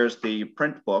is there's the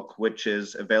print book, which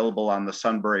is available on the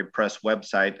Sunbury Press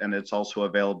website, and it's also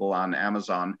available on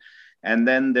Amazon. And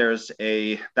then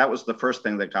that was the first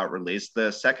thing that got released.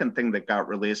 The second thing that got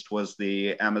released was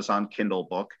the Amazon Kindle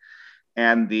book.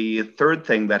 And the third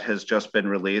thing that has just been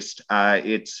released,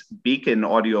 it's Beacon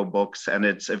Audiobooks, and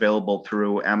it's available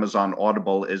through Amazon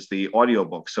Audible, is the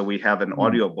audiobook. So we have an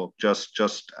audiobook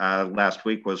just last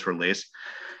week was released.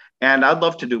 And I'd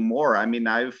love to do more. I mean,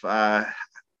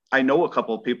 I know a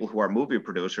couple of people who are movie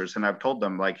producers, and I've told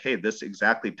them like, hey, this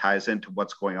exactly ties into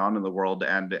what's going on in the world.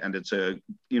 And it's it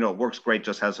works great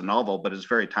just as a novel, but it's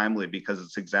very timely because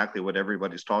it's exactly what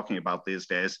everybody's talking about these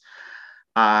days.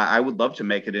 I would love to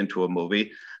make it into a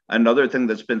movie. Another thing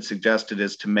that's been suggested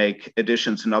is to make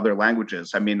editions in other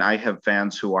languages. I mean, I have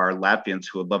fans who are Latvians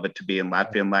who would love it to be in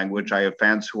Latvian language. I have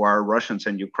fans who are Russians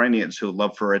and Ukrainians who would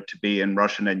love for it to be in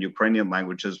Russian and Ukrainian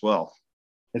language as well.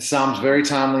 It sounds very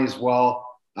timely as well.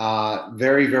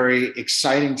 Very, very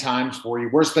exciting times for you.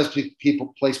 Where's the best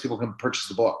place people can purchase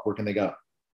the book? Where can they go?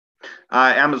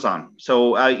 Amazon.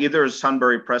 So either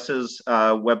Sunbury Press's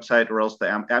website, or else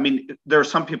there are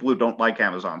some people who don't like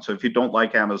Amazon. So if you don't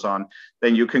like Amazon,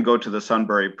 then you can go to the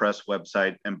Sunbury Press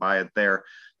website and buy it there.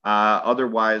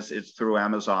 Otherwise, it's through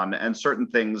Amazon, and certain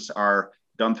things are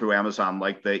done through Amazon,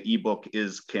 like the ebook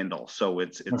is Kindle. So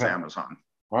it's okay. Amazon.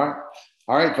 All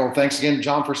right. Well, thanks again,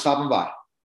 John, for stopping by.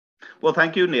 Well,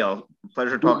 thank you, Neil.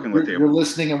 Pleasure talking with you. You're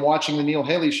listening and watching The Neil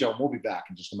Haley Show. We'll be back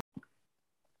in just a minute.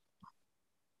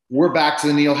 We're back to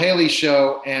The Neil Haley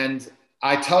Show, and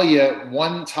I tell you,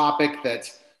 one topic that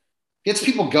gets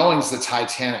people going is the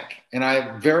Titanic. And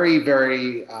I'm very,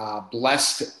 very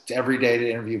blessed every day to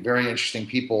interview very interesting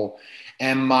people.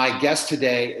 And my guest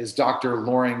today is Dr.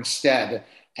 Loring Stead.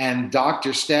 And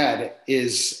Dr. Stead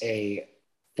is a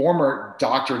former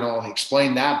doctor, and I'll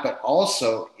explain that, but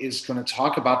also is going to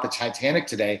talk about the Titanic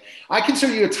today. I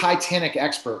consider you a Titanic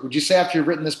expert. Would you say after you've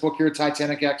written this book, you're a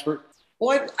Titanic expert?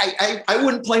 Well, I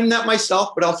wouldn't claim that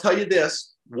myself, but I'll tell you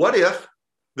this. What if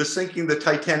the sinking of the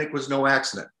Titanic was no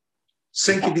accident?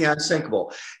 Sinking the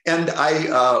unsinkable. And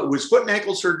I was foot and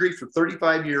ankle surgery for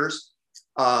 35 years.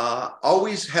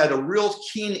 always had a real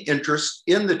keen interest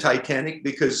in the Titanic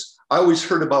because I always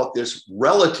heard about this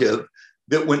relative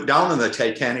that went down on the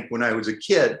Titanic when I was a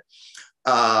kid.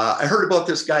 I heard about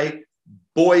this guy,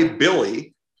 Boy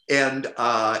Billy, and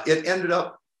it ended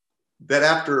up that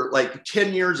after like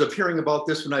 10 years of hearing about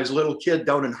this when I was a little kid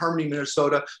down in Harmony,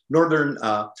 Minnesota, northern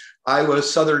Iowa,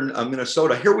 southern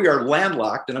Minnesota, here we are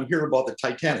landlocked and I'm hearing about the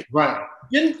Titanic. Right.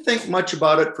 Didn't think much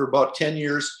about it for about 10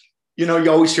 years. You know,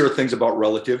 you always hear things about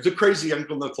relatives, the crazy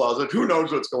uncle in the closet, who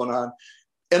knows what's going on.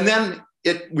 And then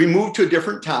we moved to a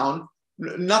different town.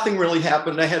 Nothing really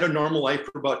happened. I had a normal life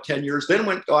for about 10 years, then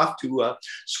went off to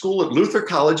school at Luther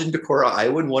College in Decorah,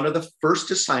 Iowa. And one of the first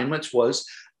assignments was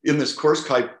in this course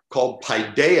called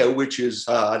Paideia, which is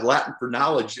Latin for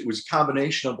knowledge. It was a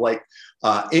combination of like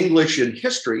English and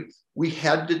history. We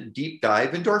had to deep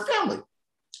dive into our family.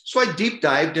 So I deep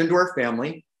dived into our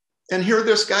family, and here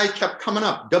this guy kept coming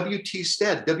up, W.T.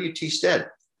 Stead, W.T. Stead.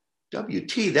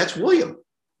 W.T., that's William.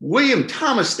 William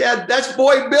Thomas Stead, that's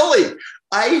Boy Billy.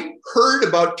 I heard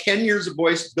about 10 years of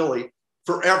Boy Billy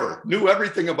forever, knew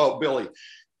everything about Billy.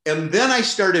 And then I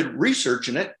started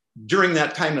researching it during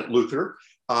that time at Luther.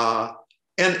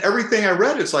 And everything I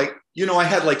read, it's like, you know, I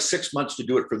had like 6 months to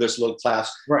do it for this little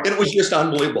class. Right. And it was just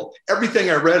unbelievable. Everything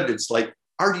I read, it's like,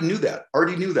 already knew that.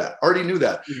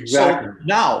 Exactly. So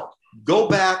now go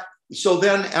back. So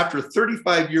then after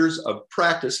 35 years of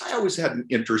practice, I always had an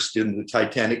interest in the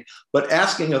Titanic, but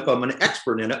asking if I'm an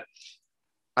expert in it,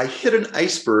 I hit an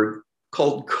iceberg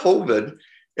called COVID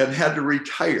and had to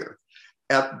retire.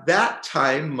 At that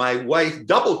time, my wife,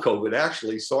 double COVID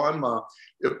actually, so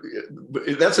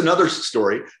that's another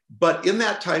story. But in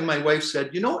that time, my wife said,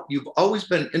 you know what, you've always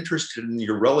been interested in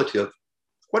your relative.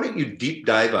 Why don't you deep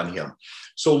dive on him?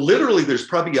 So literally there's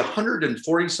probably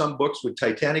 140 some books with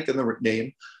Titanic in the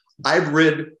name. I've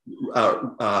read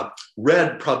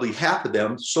probably half of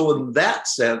them. So in that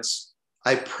sense,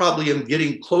 I probably am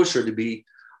getting closer to be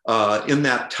in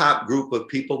that top group of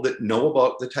people that know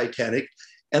about the Titanic.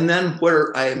 And then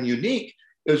where I am unique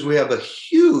is we have a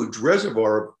huge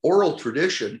reservoir of oral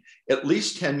tradition, at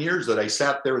least 10 years that I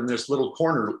sat there in this little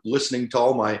corner listening to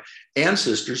all my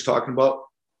ancestors talking about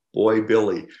Boy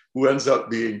Billy, who ends up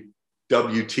being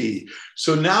W.T.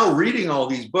 So now reading all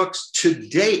these books to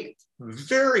date,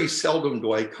 very seldom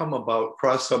do I come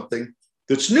across something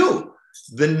that's new.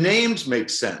 The names make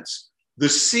sense. The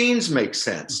scenes make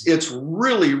sense. It's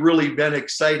really, really been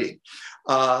exciting.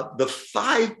 The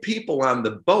 5 people on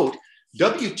the boat,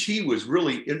 W.T. was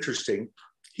really interesting.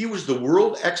 He was the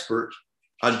world expert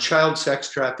on child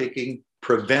sex trafficking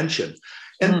prevention.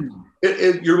 And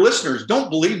your listeners,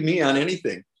 don't believe me on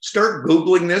anything. Start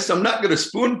Googling this. I'm not going to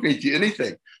spoon feed you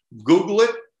anything. Google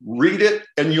it, read it,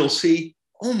 and you'll see,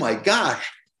 oh my gosh,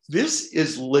 this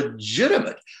is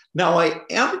legitimate. Now I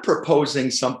am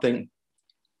proposing something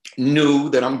new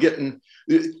that I'm getting.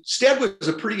 Stead was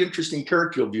a pretty interesting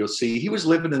character, you'll see. He was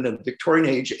living in the Victorian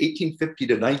age, 1850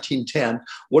 to 1910,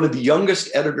 one of the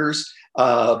youngest editors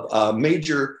of a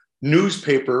major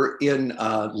newspaper in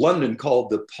London called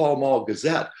the Pall Mall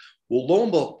Gazette. Well, lo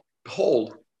and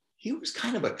behold, he was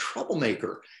kind of a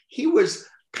troublemaker. He was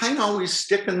kind of always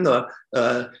sticking the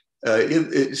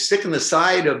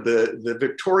side of the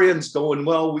Victorians going,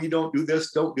 well, we don't do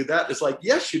this, don't do that. It's like,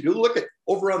 yes, you do. Look at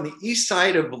over on the east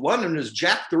side of London is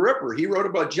Jack the Ripper. He wrote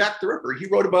about Jack the Ripper. He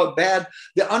wrote about the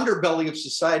underbelly of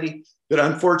society that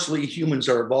unfortunately humans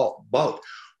are about. Well,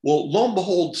 lo and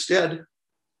behold, Stead,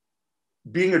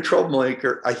 being a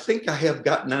troublemaker, I think I have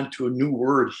gotten onto a new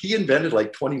word. He invented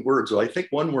like 20 words. Well, I think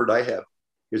one word I have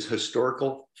is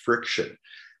historical friction.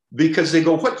 Because they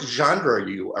go, what genre are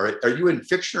you? Are you in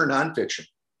fiction or nonfiction?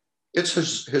 It's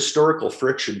historical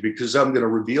friction because I'm going to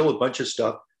reveal a bunch of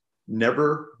stuff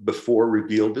never before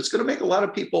revealed. It's going to make a lot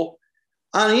of people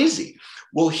uneasy.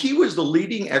 Well, he was the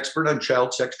leading expert on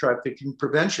child sex trafficking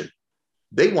prevention.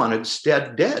 They wanted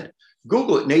Stead dead.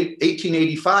 Google it. In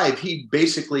 1885, he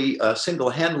basically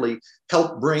single-handedly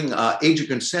helped bring age of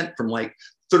consent from like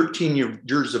 13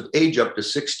 years of age up to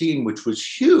 16, which was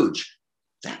huge.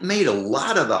 That made a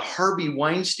lot of the Harvey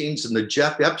Weinsteins and the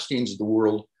Jeff Epsteins of the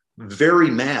world very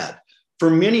mad.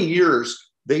 For many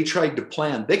years, they tried to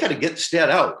plan, they got to get Stead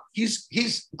out.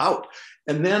 He's out.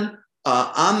 And then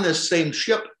on this same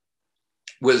ship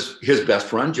was his best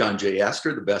friend, John J.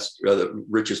 Astor, the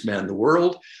richest man in the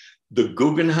world, the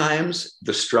Guggenheims,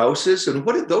 the Strausses. And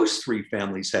what did those 3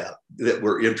 families have that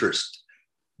were interested?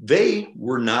 They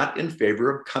were not in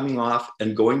favor of coming off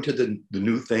and going to the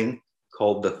new thing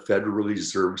called the Federal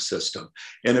Reserve System.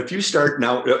 And if you start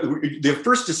now, the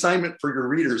first assignment for your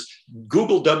readers,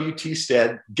 Google W.T.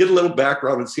 Stead, get a little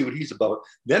background and see what he's about.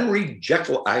 Then read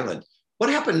Jekyll Island. What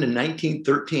happened in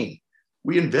 1913?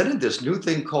 We invented this new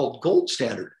thing called gold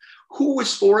standard. Who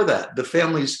was for that? The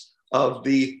families of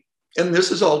the, and this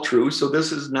is all true, so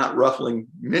this is not ruffling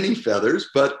many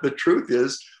feathers, but the truth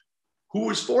is, who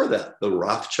was for that? The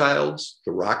Rothschilds,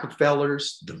 the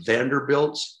Rockefellers, the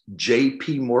Vanderbilts,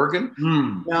 J.P. Morgan.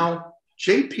 Now,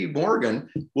 J.P.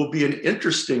 Morgan will be an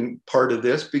interesting part of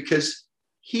this because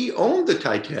he owned the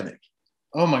Titanic.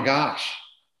 Oh my gosh.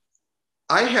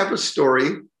 I have a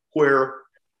story where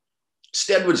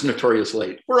Stead was notorious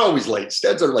late. We're always late.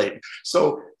 Steads are late.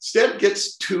 So Stead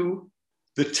gets to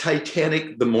the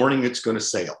Titanic the morning it's going to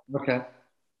sail. Okay.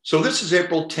 So this is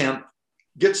April 10th,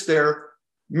 gets there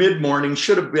mid-morning,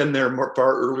 should have been there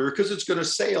far earlier because it's going to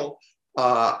sail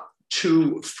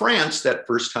to France that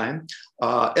first time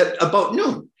at about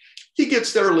noon. He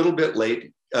gets there a little bit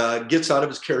late, gets out of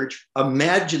his carriage.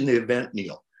 Imagine the event,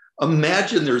 Neil.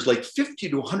 Imagine there's like 50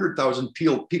 to 100,000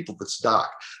 people that's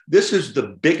docked. This is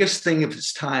the biggest thing of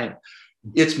its time.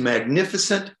 It's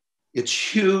magnificent.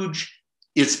 It's huge.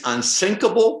 It's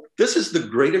unsinkable. This is the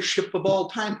greatest ship of all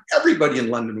time. Everybody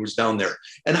in London was down there.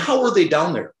 And how were they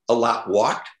down there? A lot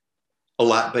walked. A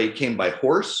lot came by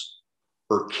horse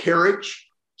or carriage.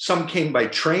 Some came by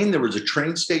train. There was a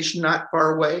train station not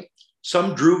far away.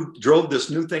 Some drove this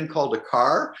new thing called a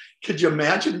car. Could you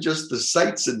imagine just the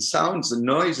sights and sounds and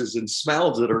noises and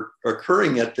smells that are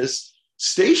occurring at this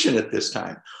station at this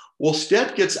time? Well,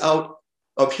 Stead gets out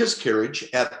of his carriage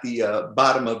at the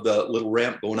bottom of the little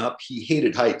ramp going up. He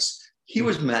hated heights. He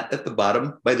was met at the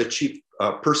bottom by the chief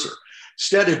purser.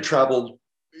 Stead had traveled.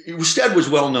 Stead was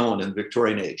well known in the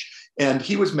Victorian age, and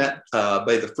he was met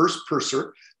by the first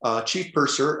purser, chief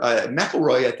purser,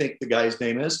 McElroy, I think the guy's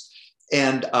name is.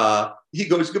 And he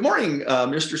goes, "Good morning,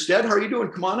 Mr. Stead. How are you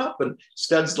doing? Come on up." And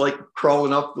Stead's like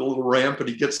crawling up the little ramp, and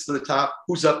he gets to the top.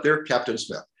 Who's up there? Captain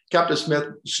Smith. Captain Smith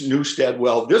knew Stead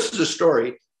well. This is a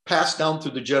story passed down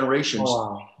through the generations.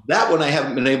 Oh, wow. That one I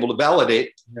haven't been able to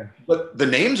validate, but the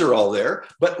names are all there.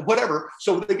 But whatever.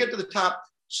 So when they get to the top,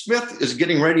 Smith is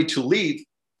getting ready to leave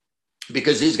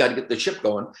because he's got to get the ship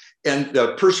going. And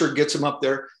the purser gets him up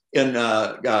there. And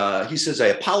he says, "I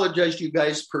apologize to you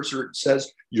guys." Purser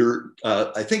says,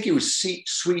 I think he was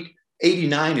suite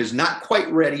 89 is not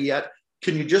quite ready yet.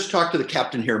 Can you just talk to the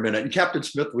captain here a minute? And Captain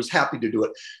Smith was happy to do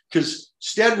it because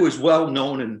Stead was well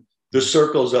known in the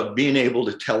circles of being able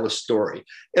to tell a story.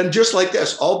 And just like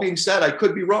this, all being said, I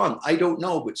could be wrong. I don't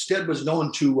know. But Stead was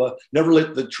known to never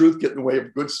let the truth get in the way of a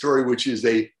good story, which is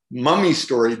a mummy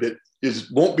story that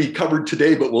won't be covered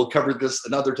today, but we'll cover this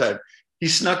another time. He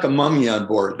snuck a mummy on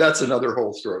board. That's another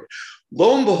whole story.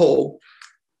 Lo and behold,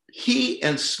 he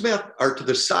and Smith are to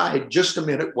the side just a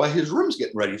minute while his room's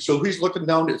getting ready. So he's looking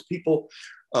down at people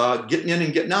getting in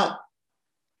and getting out.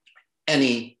 And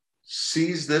he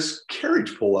sees this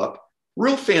carriage pull up,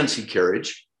 real fancy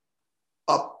carriage,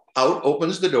 out,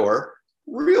 opens the door,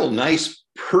 real nice,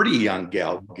 pretty young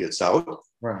gal gets out,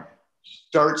 right,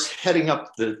 starts heading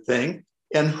up the thing.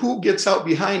 And who gets out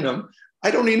behind him? I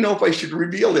don't even know if I should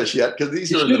reveal this yet because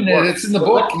these are in the book. It's in the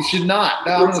book. You should not.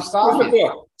 No, I'm going to stop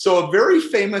you. So a very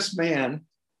famous man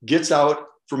gets out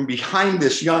from behind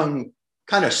this young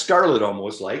kind of starlet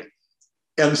almost like,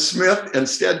 and Smith and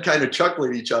Stead kind of chuckle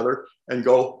at each other and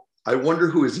go, "I wonder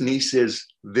who his niece is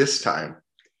this time."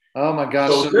 Oh my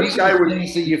gosh. So this guy was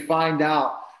things that you find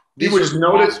out. He was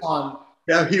noted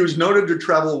he was noted to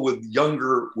travel with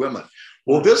younger women.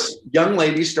 Well, this young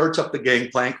lady starts up the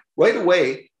gangplank right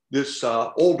away. This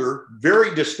older,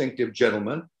 very distinctive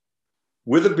gentleman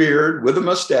with a beard, with a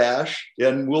mustache,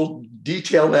 and we'll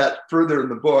detail that further in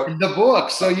the book.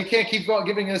 So you can't keep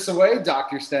giving this away,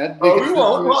 Dr. Stead. Oh, we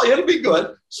won't. Well, it'll be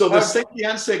good. So the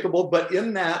unsinkable, but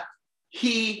in that,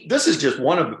 this is just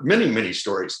one of many, many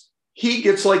stories. He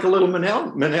gets like a little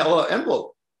manila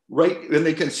envelope, right? And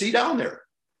they can see down there.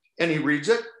 And he reads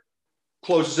it,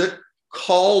 closes it,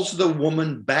 calls the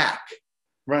woman back.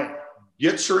 Right.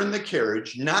 Gets her in the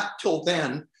carriage. Not till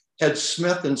then had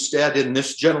Smith and Stead and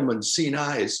this gentleman seen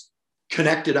eyes,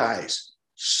 connected eyes.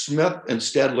 Smith and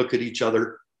Stead look at each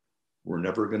other. We're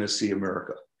never going to see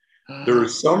America. There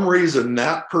is some reason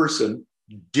that person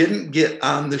didn't get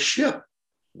on the ship.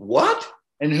 What?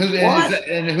 And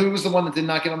who was the one that did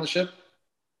not get on the ship?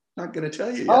 Not going to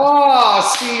tell you yet.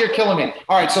 Oh, see, you're killing me.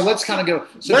 All right, so let's kind of go.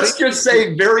 So let's just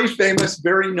say very famous,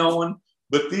 very known.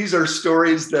 But these are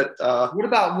stories that. What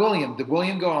about William? Did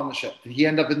William go on the ship? Did he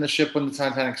end up in the ship when the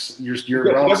Titanic's?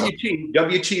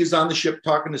 WT is on the ship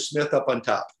talking to Smith up on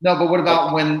top. No, but what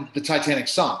about when the Titanic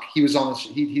sunk? He was on the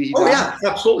ship.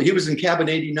 Absolutely. He was in cabin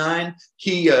 89.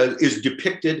 He is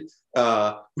depicted.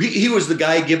 He was the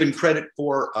guy given credit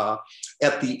for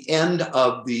at the end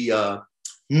of the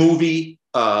movie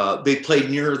They played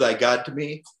Nearer Thy God to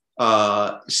Me.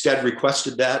 Stead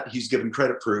requested that. He's given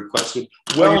credit for requested.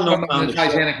 Well known on the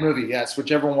Titanic movie, yes,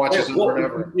 which everyone watches over and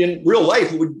over. In real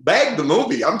life, it would bag the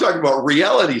movie. I'm talking about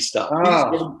reality stuff.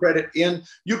 He's given credit in.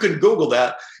 You can Google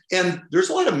that. And there's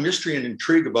a lot of mystery and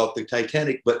intrigue about the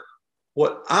Titanic. But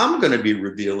what I'm going to be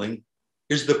revealing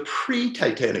is the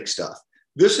pre-Titanic stuff.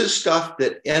 This is stuff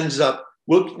that ends up,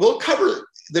 we'll cover,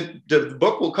 the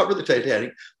book will cover the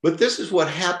Titanic, but this is what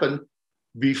happened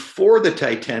before the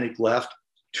Titanic left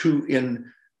to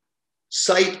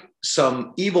incite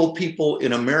some evil people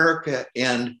in America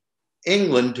and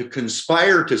England to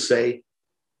conspire to say,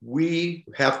 we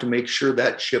have to make sure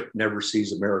that ship never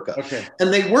sees America. Okay.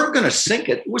 And they weren't going to sink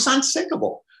it. It was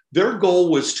unsinkable. Their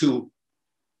goal was to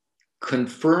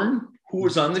confirm who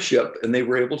was on the ship, and they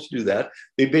were able to do that.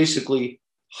 They basically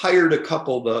hired a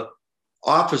couple of the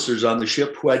officers on the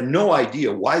ship who had no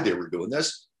idea why they were doing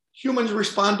this. Humans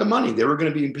respond to money. They were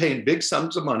going to be paying big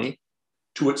sums of money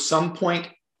to at some point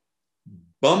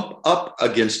bump up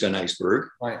against an iceberg,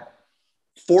 right,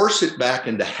 force it back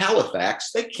into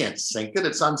Halifax. They can't sink it.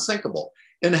 It's unsinkable.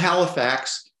 In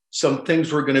Halifax, some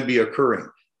things were going to be occurring.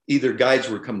 Either guides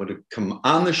were coming to come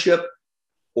on the ship,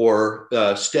 or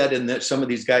Stead and that some of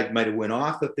these guys might have went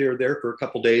off if they were there for a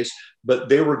couple of days, but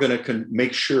they were going to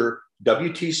make sure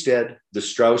W.T. Stead, the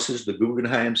Strausses, the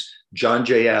Guggenheims, John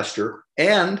J. Astor,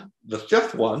 and the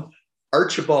fifth one,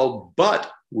 Archibald Butt,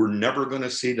 were never going to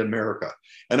see America.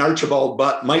 And Archibald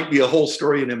Butt might be a whole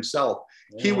story in himself.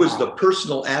 Yeah. He was the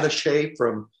personal attaché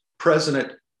from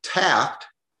President Taft,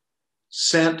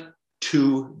 sent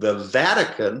to the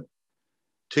Vatican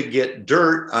to get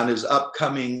dirt on his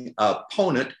upcoming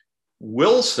opponent,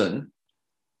 Wilson,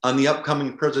 on the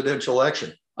upcoming presidential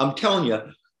election. I'm telling you,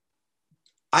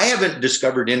 I haven't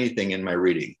discovered anything in my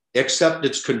reading, except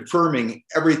it's confirming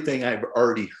everything I've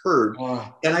already heard.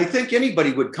 And I think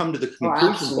anybody would come to the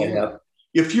conclusion I have.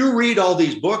 If you read all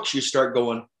these books, you start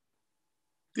going,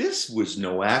 this was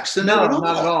no accident. No,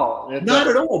 not at all. Not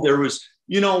at all. There was,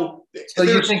 so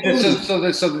you think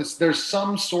there's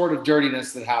some sort of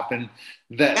dirtiness that happened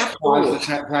that caused the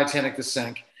Titanic to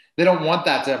sink. They don't want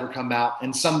that to ever come out,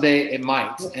 and someday it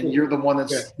might. And you're the one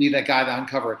that's be that guy to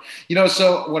uncover it.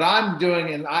 So what I'm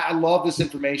doing, and I love this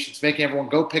information, it's making everyone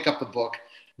go pick up the book.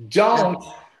 Don't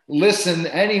listen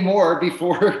anymore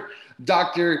before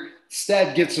Dr.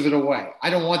 Stead gets it away. I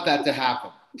don't want that to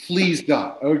happen. Please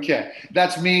don't. Okay.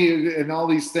 That's me and all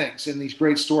these things and these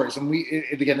great stories. And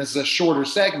again, this is a shorter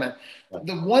segment.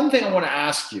 The one thing I want to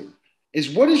ask you is,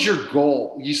 what is your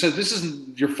goal? You said this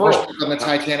isn't your first book on the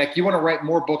Titanic. You want to write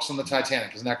more books on the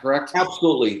Titanic. Isn't that correct?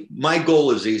 Absolutely. My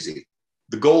goal is easy.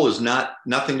 The goal is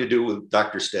nothing to do with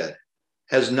Dr. Stead.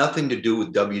 Has nothing to do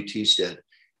with W.T. Stead.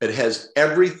 It has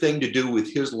everything to do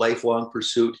with his lifelong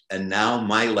pursuit, and now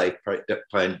my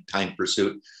lifetime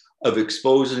pursuit of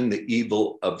exposing the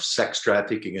evil of sex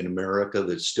trafficking in America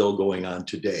that's still going on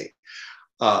today.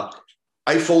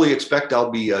 I fully expect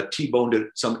I'll be T-boned at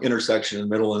some intersection in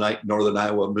the middle of the night in Northern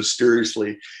Iowa,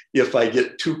 mysteriously, if I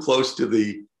get too close to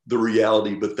the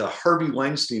reality. But the Harvey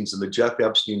Weinsteins and the Jeff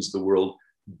Epsteins of the world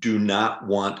do not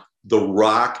want the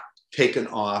rock taken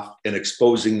off and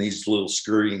exposing these little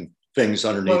scurrying things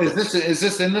underneath. So is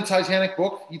this in the Titanic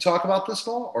book? You talk about this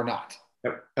all or not?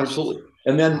 Absolutely.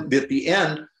 And then at the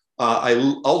end, I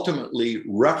ultimately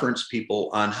reference people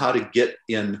on how to get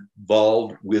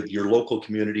involved with your local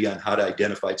community on how to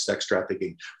identify sex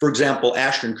trafficking. For example,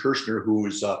 Ashton Kirshner, who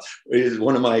is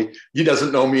one of he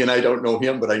doesn't know me and I don't know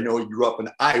him, but I know he grew up in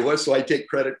Iowa, so I take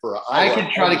credit for Iowa. I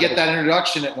could try to get that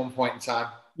introduction at one point in time.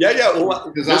 Yeah.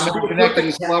 Because I'm connected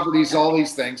to celebrities, all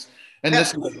these things. And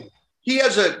he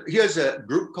has a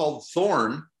group called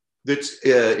Thorn that's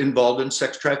involved in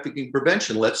sex trafficking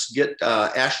prevention. Let's get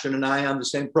Ashton and I on the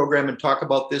same program and talk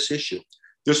about this issue.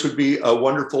 This would be a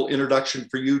wonderful introduction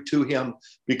for you to him,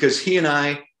 because he and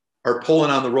I are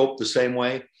pulling on the rope the same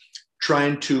way,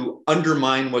 trying to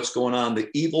undermine what's going on. The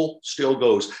evil still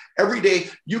goes. Every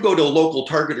day you go to a local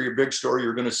Target or your big store,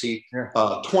 you're going to see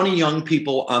 20 young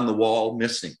people on the wall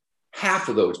missing. Half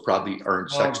of those probably are in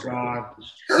sex trafficking.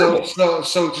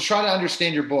 So to try to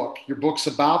understand your book's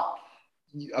about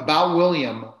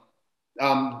William,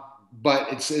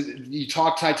 but you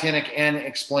talk Titanic and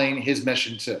explain his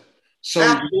mission too.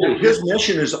 So his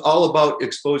mission is all about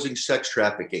exposing sex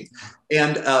trafficking,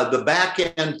 and the back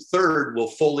end third will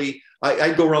fully.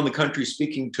 I go around the country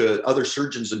speaking to other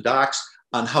surgeons and docs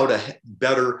on how to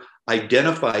better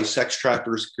identify sex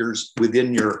traffickers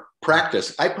within your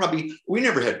practice. We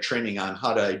never had training on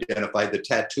how to identify the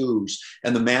tattoos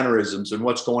and the mannerisms and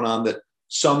what's going on, that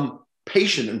some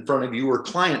patient in front of you or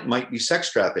client might be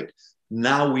sex trafficked.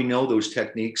 Now we know those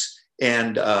techniques,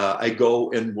 And I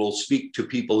go and will speak to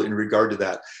people in regard to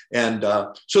that. And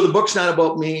so the book's not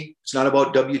about me. It's not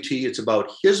about WT. It's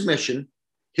about his mission,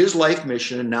 his life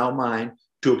mission, and now mine,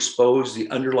 to expose the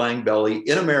underlying belly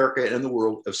in America and in the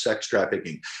world of sex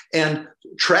trafficking. And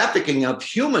trafficking of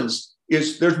humans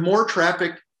there's more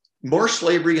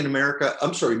slavery in America.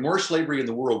 I'm sorry, more slavery in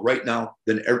the world right now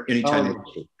than any time in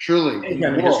history. Truly, in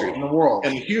the world.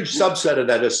 And a huge subset of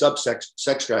that is sex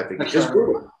trafficking. It's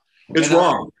brutal. It's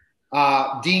wrong.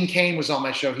 Dean Cain was on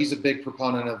my show. He's a big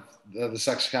proponent of the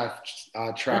sex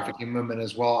trafficking movement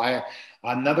as well.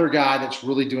 Another guy that's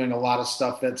really doing a lot of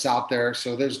stuff that's out there.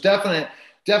 So there's definitely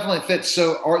fits.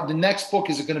 So the next book,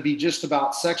 is it going to be just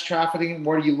about sex trafficking?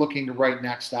 What are you looking to write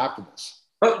next after this?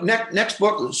 Well, next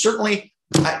book, certainly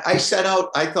I set out,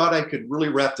 I thought I could really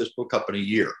wrap this book up in a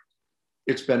year.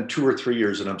 It's been 2 or 3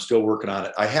 years and I'm still working on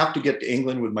it. I have to get to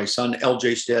England with my son,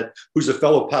 LJ Stead, who's a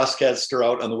fellow podcaster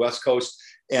out on the West Coast.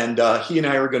 And he and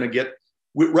I are going to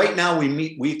right now we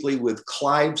meet weekly with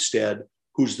Clive Stead,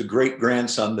 who's the great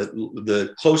grandson,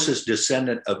 the closest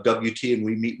descendant of WT. And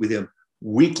we meet with him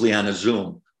weekly on a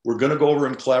Zoom. We're going to go over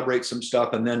and collaborate some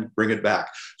stuff and then bring it back.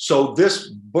 So this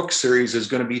book series is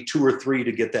going to be 2 or 3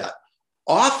 to get that.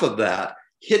 Off of that,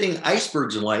 hitting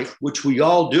icebergs in life, which we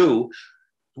all do,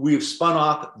 we've spun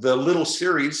off the little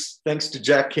series, thanks to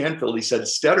Jack Canfield. He said,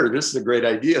 Stetter, this is a great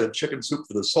idea, Chicken Soup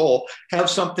for the Soul. Have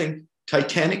something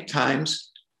Titanic times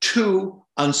 2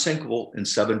 unsinkable in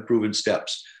 7 proven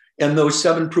steps. And those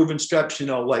 7 proven steps, we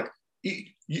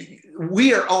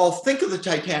are all, think of the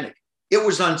Titanic. It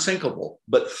was unsinkable,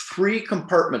 but 3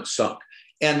 compartments sunk.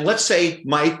 And let's say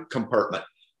my compartment,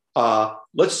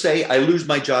 let's say I lose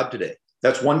my job today.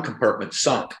 That's 1 compartment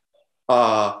sunk.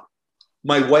 My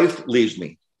wife leaves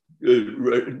me.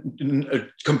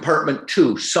 Compartment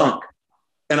 2 sunk.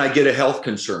 And I get a health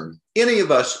concern. Any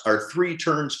of us are 3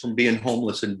 turns from being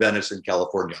homeless in Venice in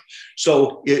California.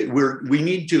 So we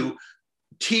need to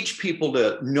teach people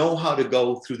to know how to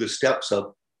go through the steps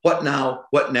of what now,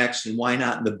 what next, and why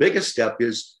not. And the biggest step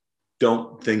is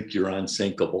don't think you're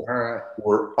unsinkable. All right.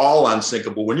 We're all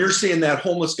unsinkable. When you're seeing that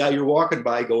homeless guy you're walking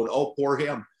by going, oh, poor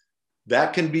him,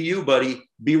 that can be you, buddy.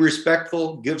 Be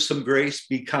respectful, give some grace,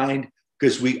 be kind,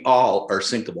 because we all are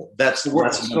sinkable. That's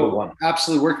number 1.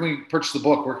 Absolutely. Where can we purchase the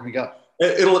book? Where can we go?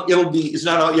 It'll be, it's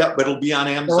not out yet, but it'll be on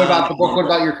Amazon. What about the book? What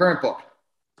about your current book?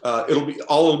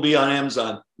 It'll be on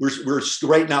Amazon. We're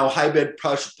right now, High Bed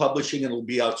Publishing, and it'll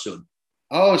be out soon.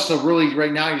 Oh, so really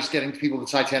right now you're just getting people the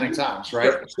Titanic Times,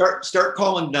 right? Start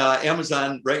calling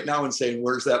Amazon right now and saying,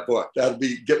 where's that book? That'll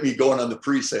get me going on the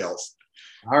pre-sales.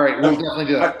 All right, we'll definitely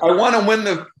do that. I want to win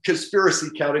the conspiracy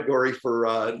category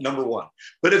for number 1,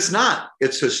 but it's not.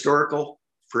 It's historical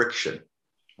friction.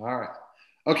 All right.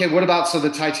 Okay, what about, so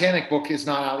the Titanic book is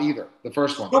not out either, the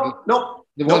first one? Nope.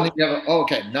 The one that you have,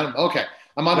 okay, okay.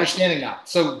 I'm understanding that.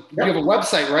 So you have a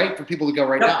website, right, for people to go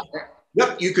right now, right?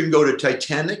 Yep, you can go to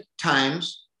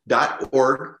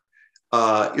titanictimes.org.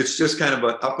 It's just kind of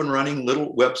an up and running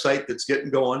little website that's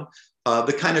getting going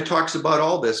that kind of talks about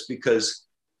all this, because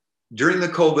during the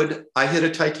COVID, I hit a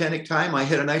Titanic time. I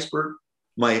hit an iceberg,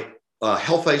 my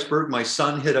health iceberg. My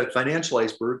son hit a financial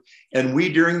iceberg. And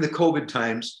we, during the COVID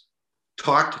times,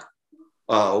 talked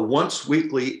once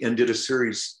weekly and did a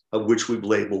series of which we've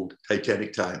labeled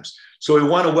Titanic Times. So we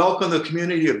want to welcome the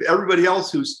community of everybody else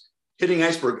who's hitting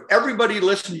iceberg. Everybody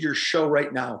listening to your show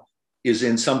right now is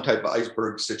in some type of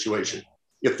iceberg situation.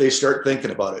 If they start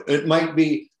thinking about it, it might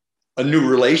be a new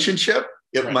relationship.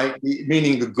 It might be,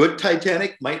 meaning the good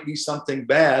Titanic might be something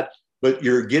bad, but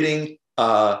you're getting,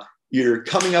 you're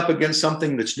coming up against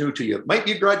something that's new to you. It might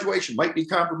be graduation, might be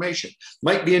confirmation,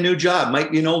 might be a new job,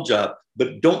 might be an old job,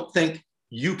 but don't think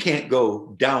you can't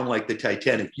go down like the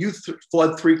Titanic. You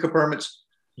flood 3 compartments,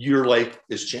 your life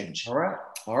is changed. All right.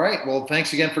 All right. Well,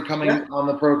 thanks again for coming on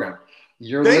the program.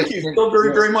 Thank you so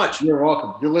very, very much. You're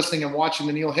welcome. You're listening and watching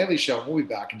the Neil Haley Show. We'll be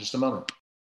back in just a moment.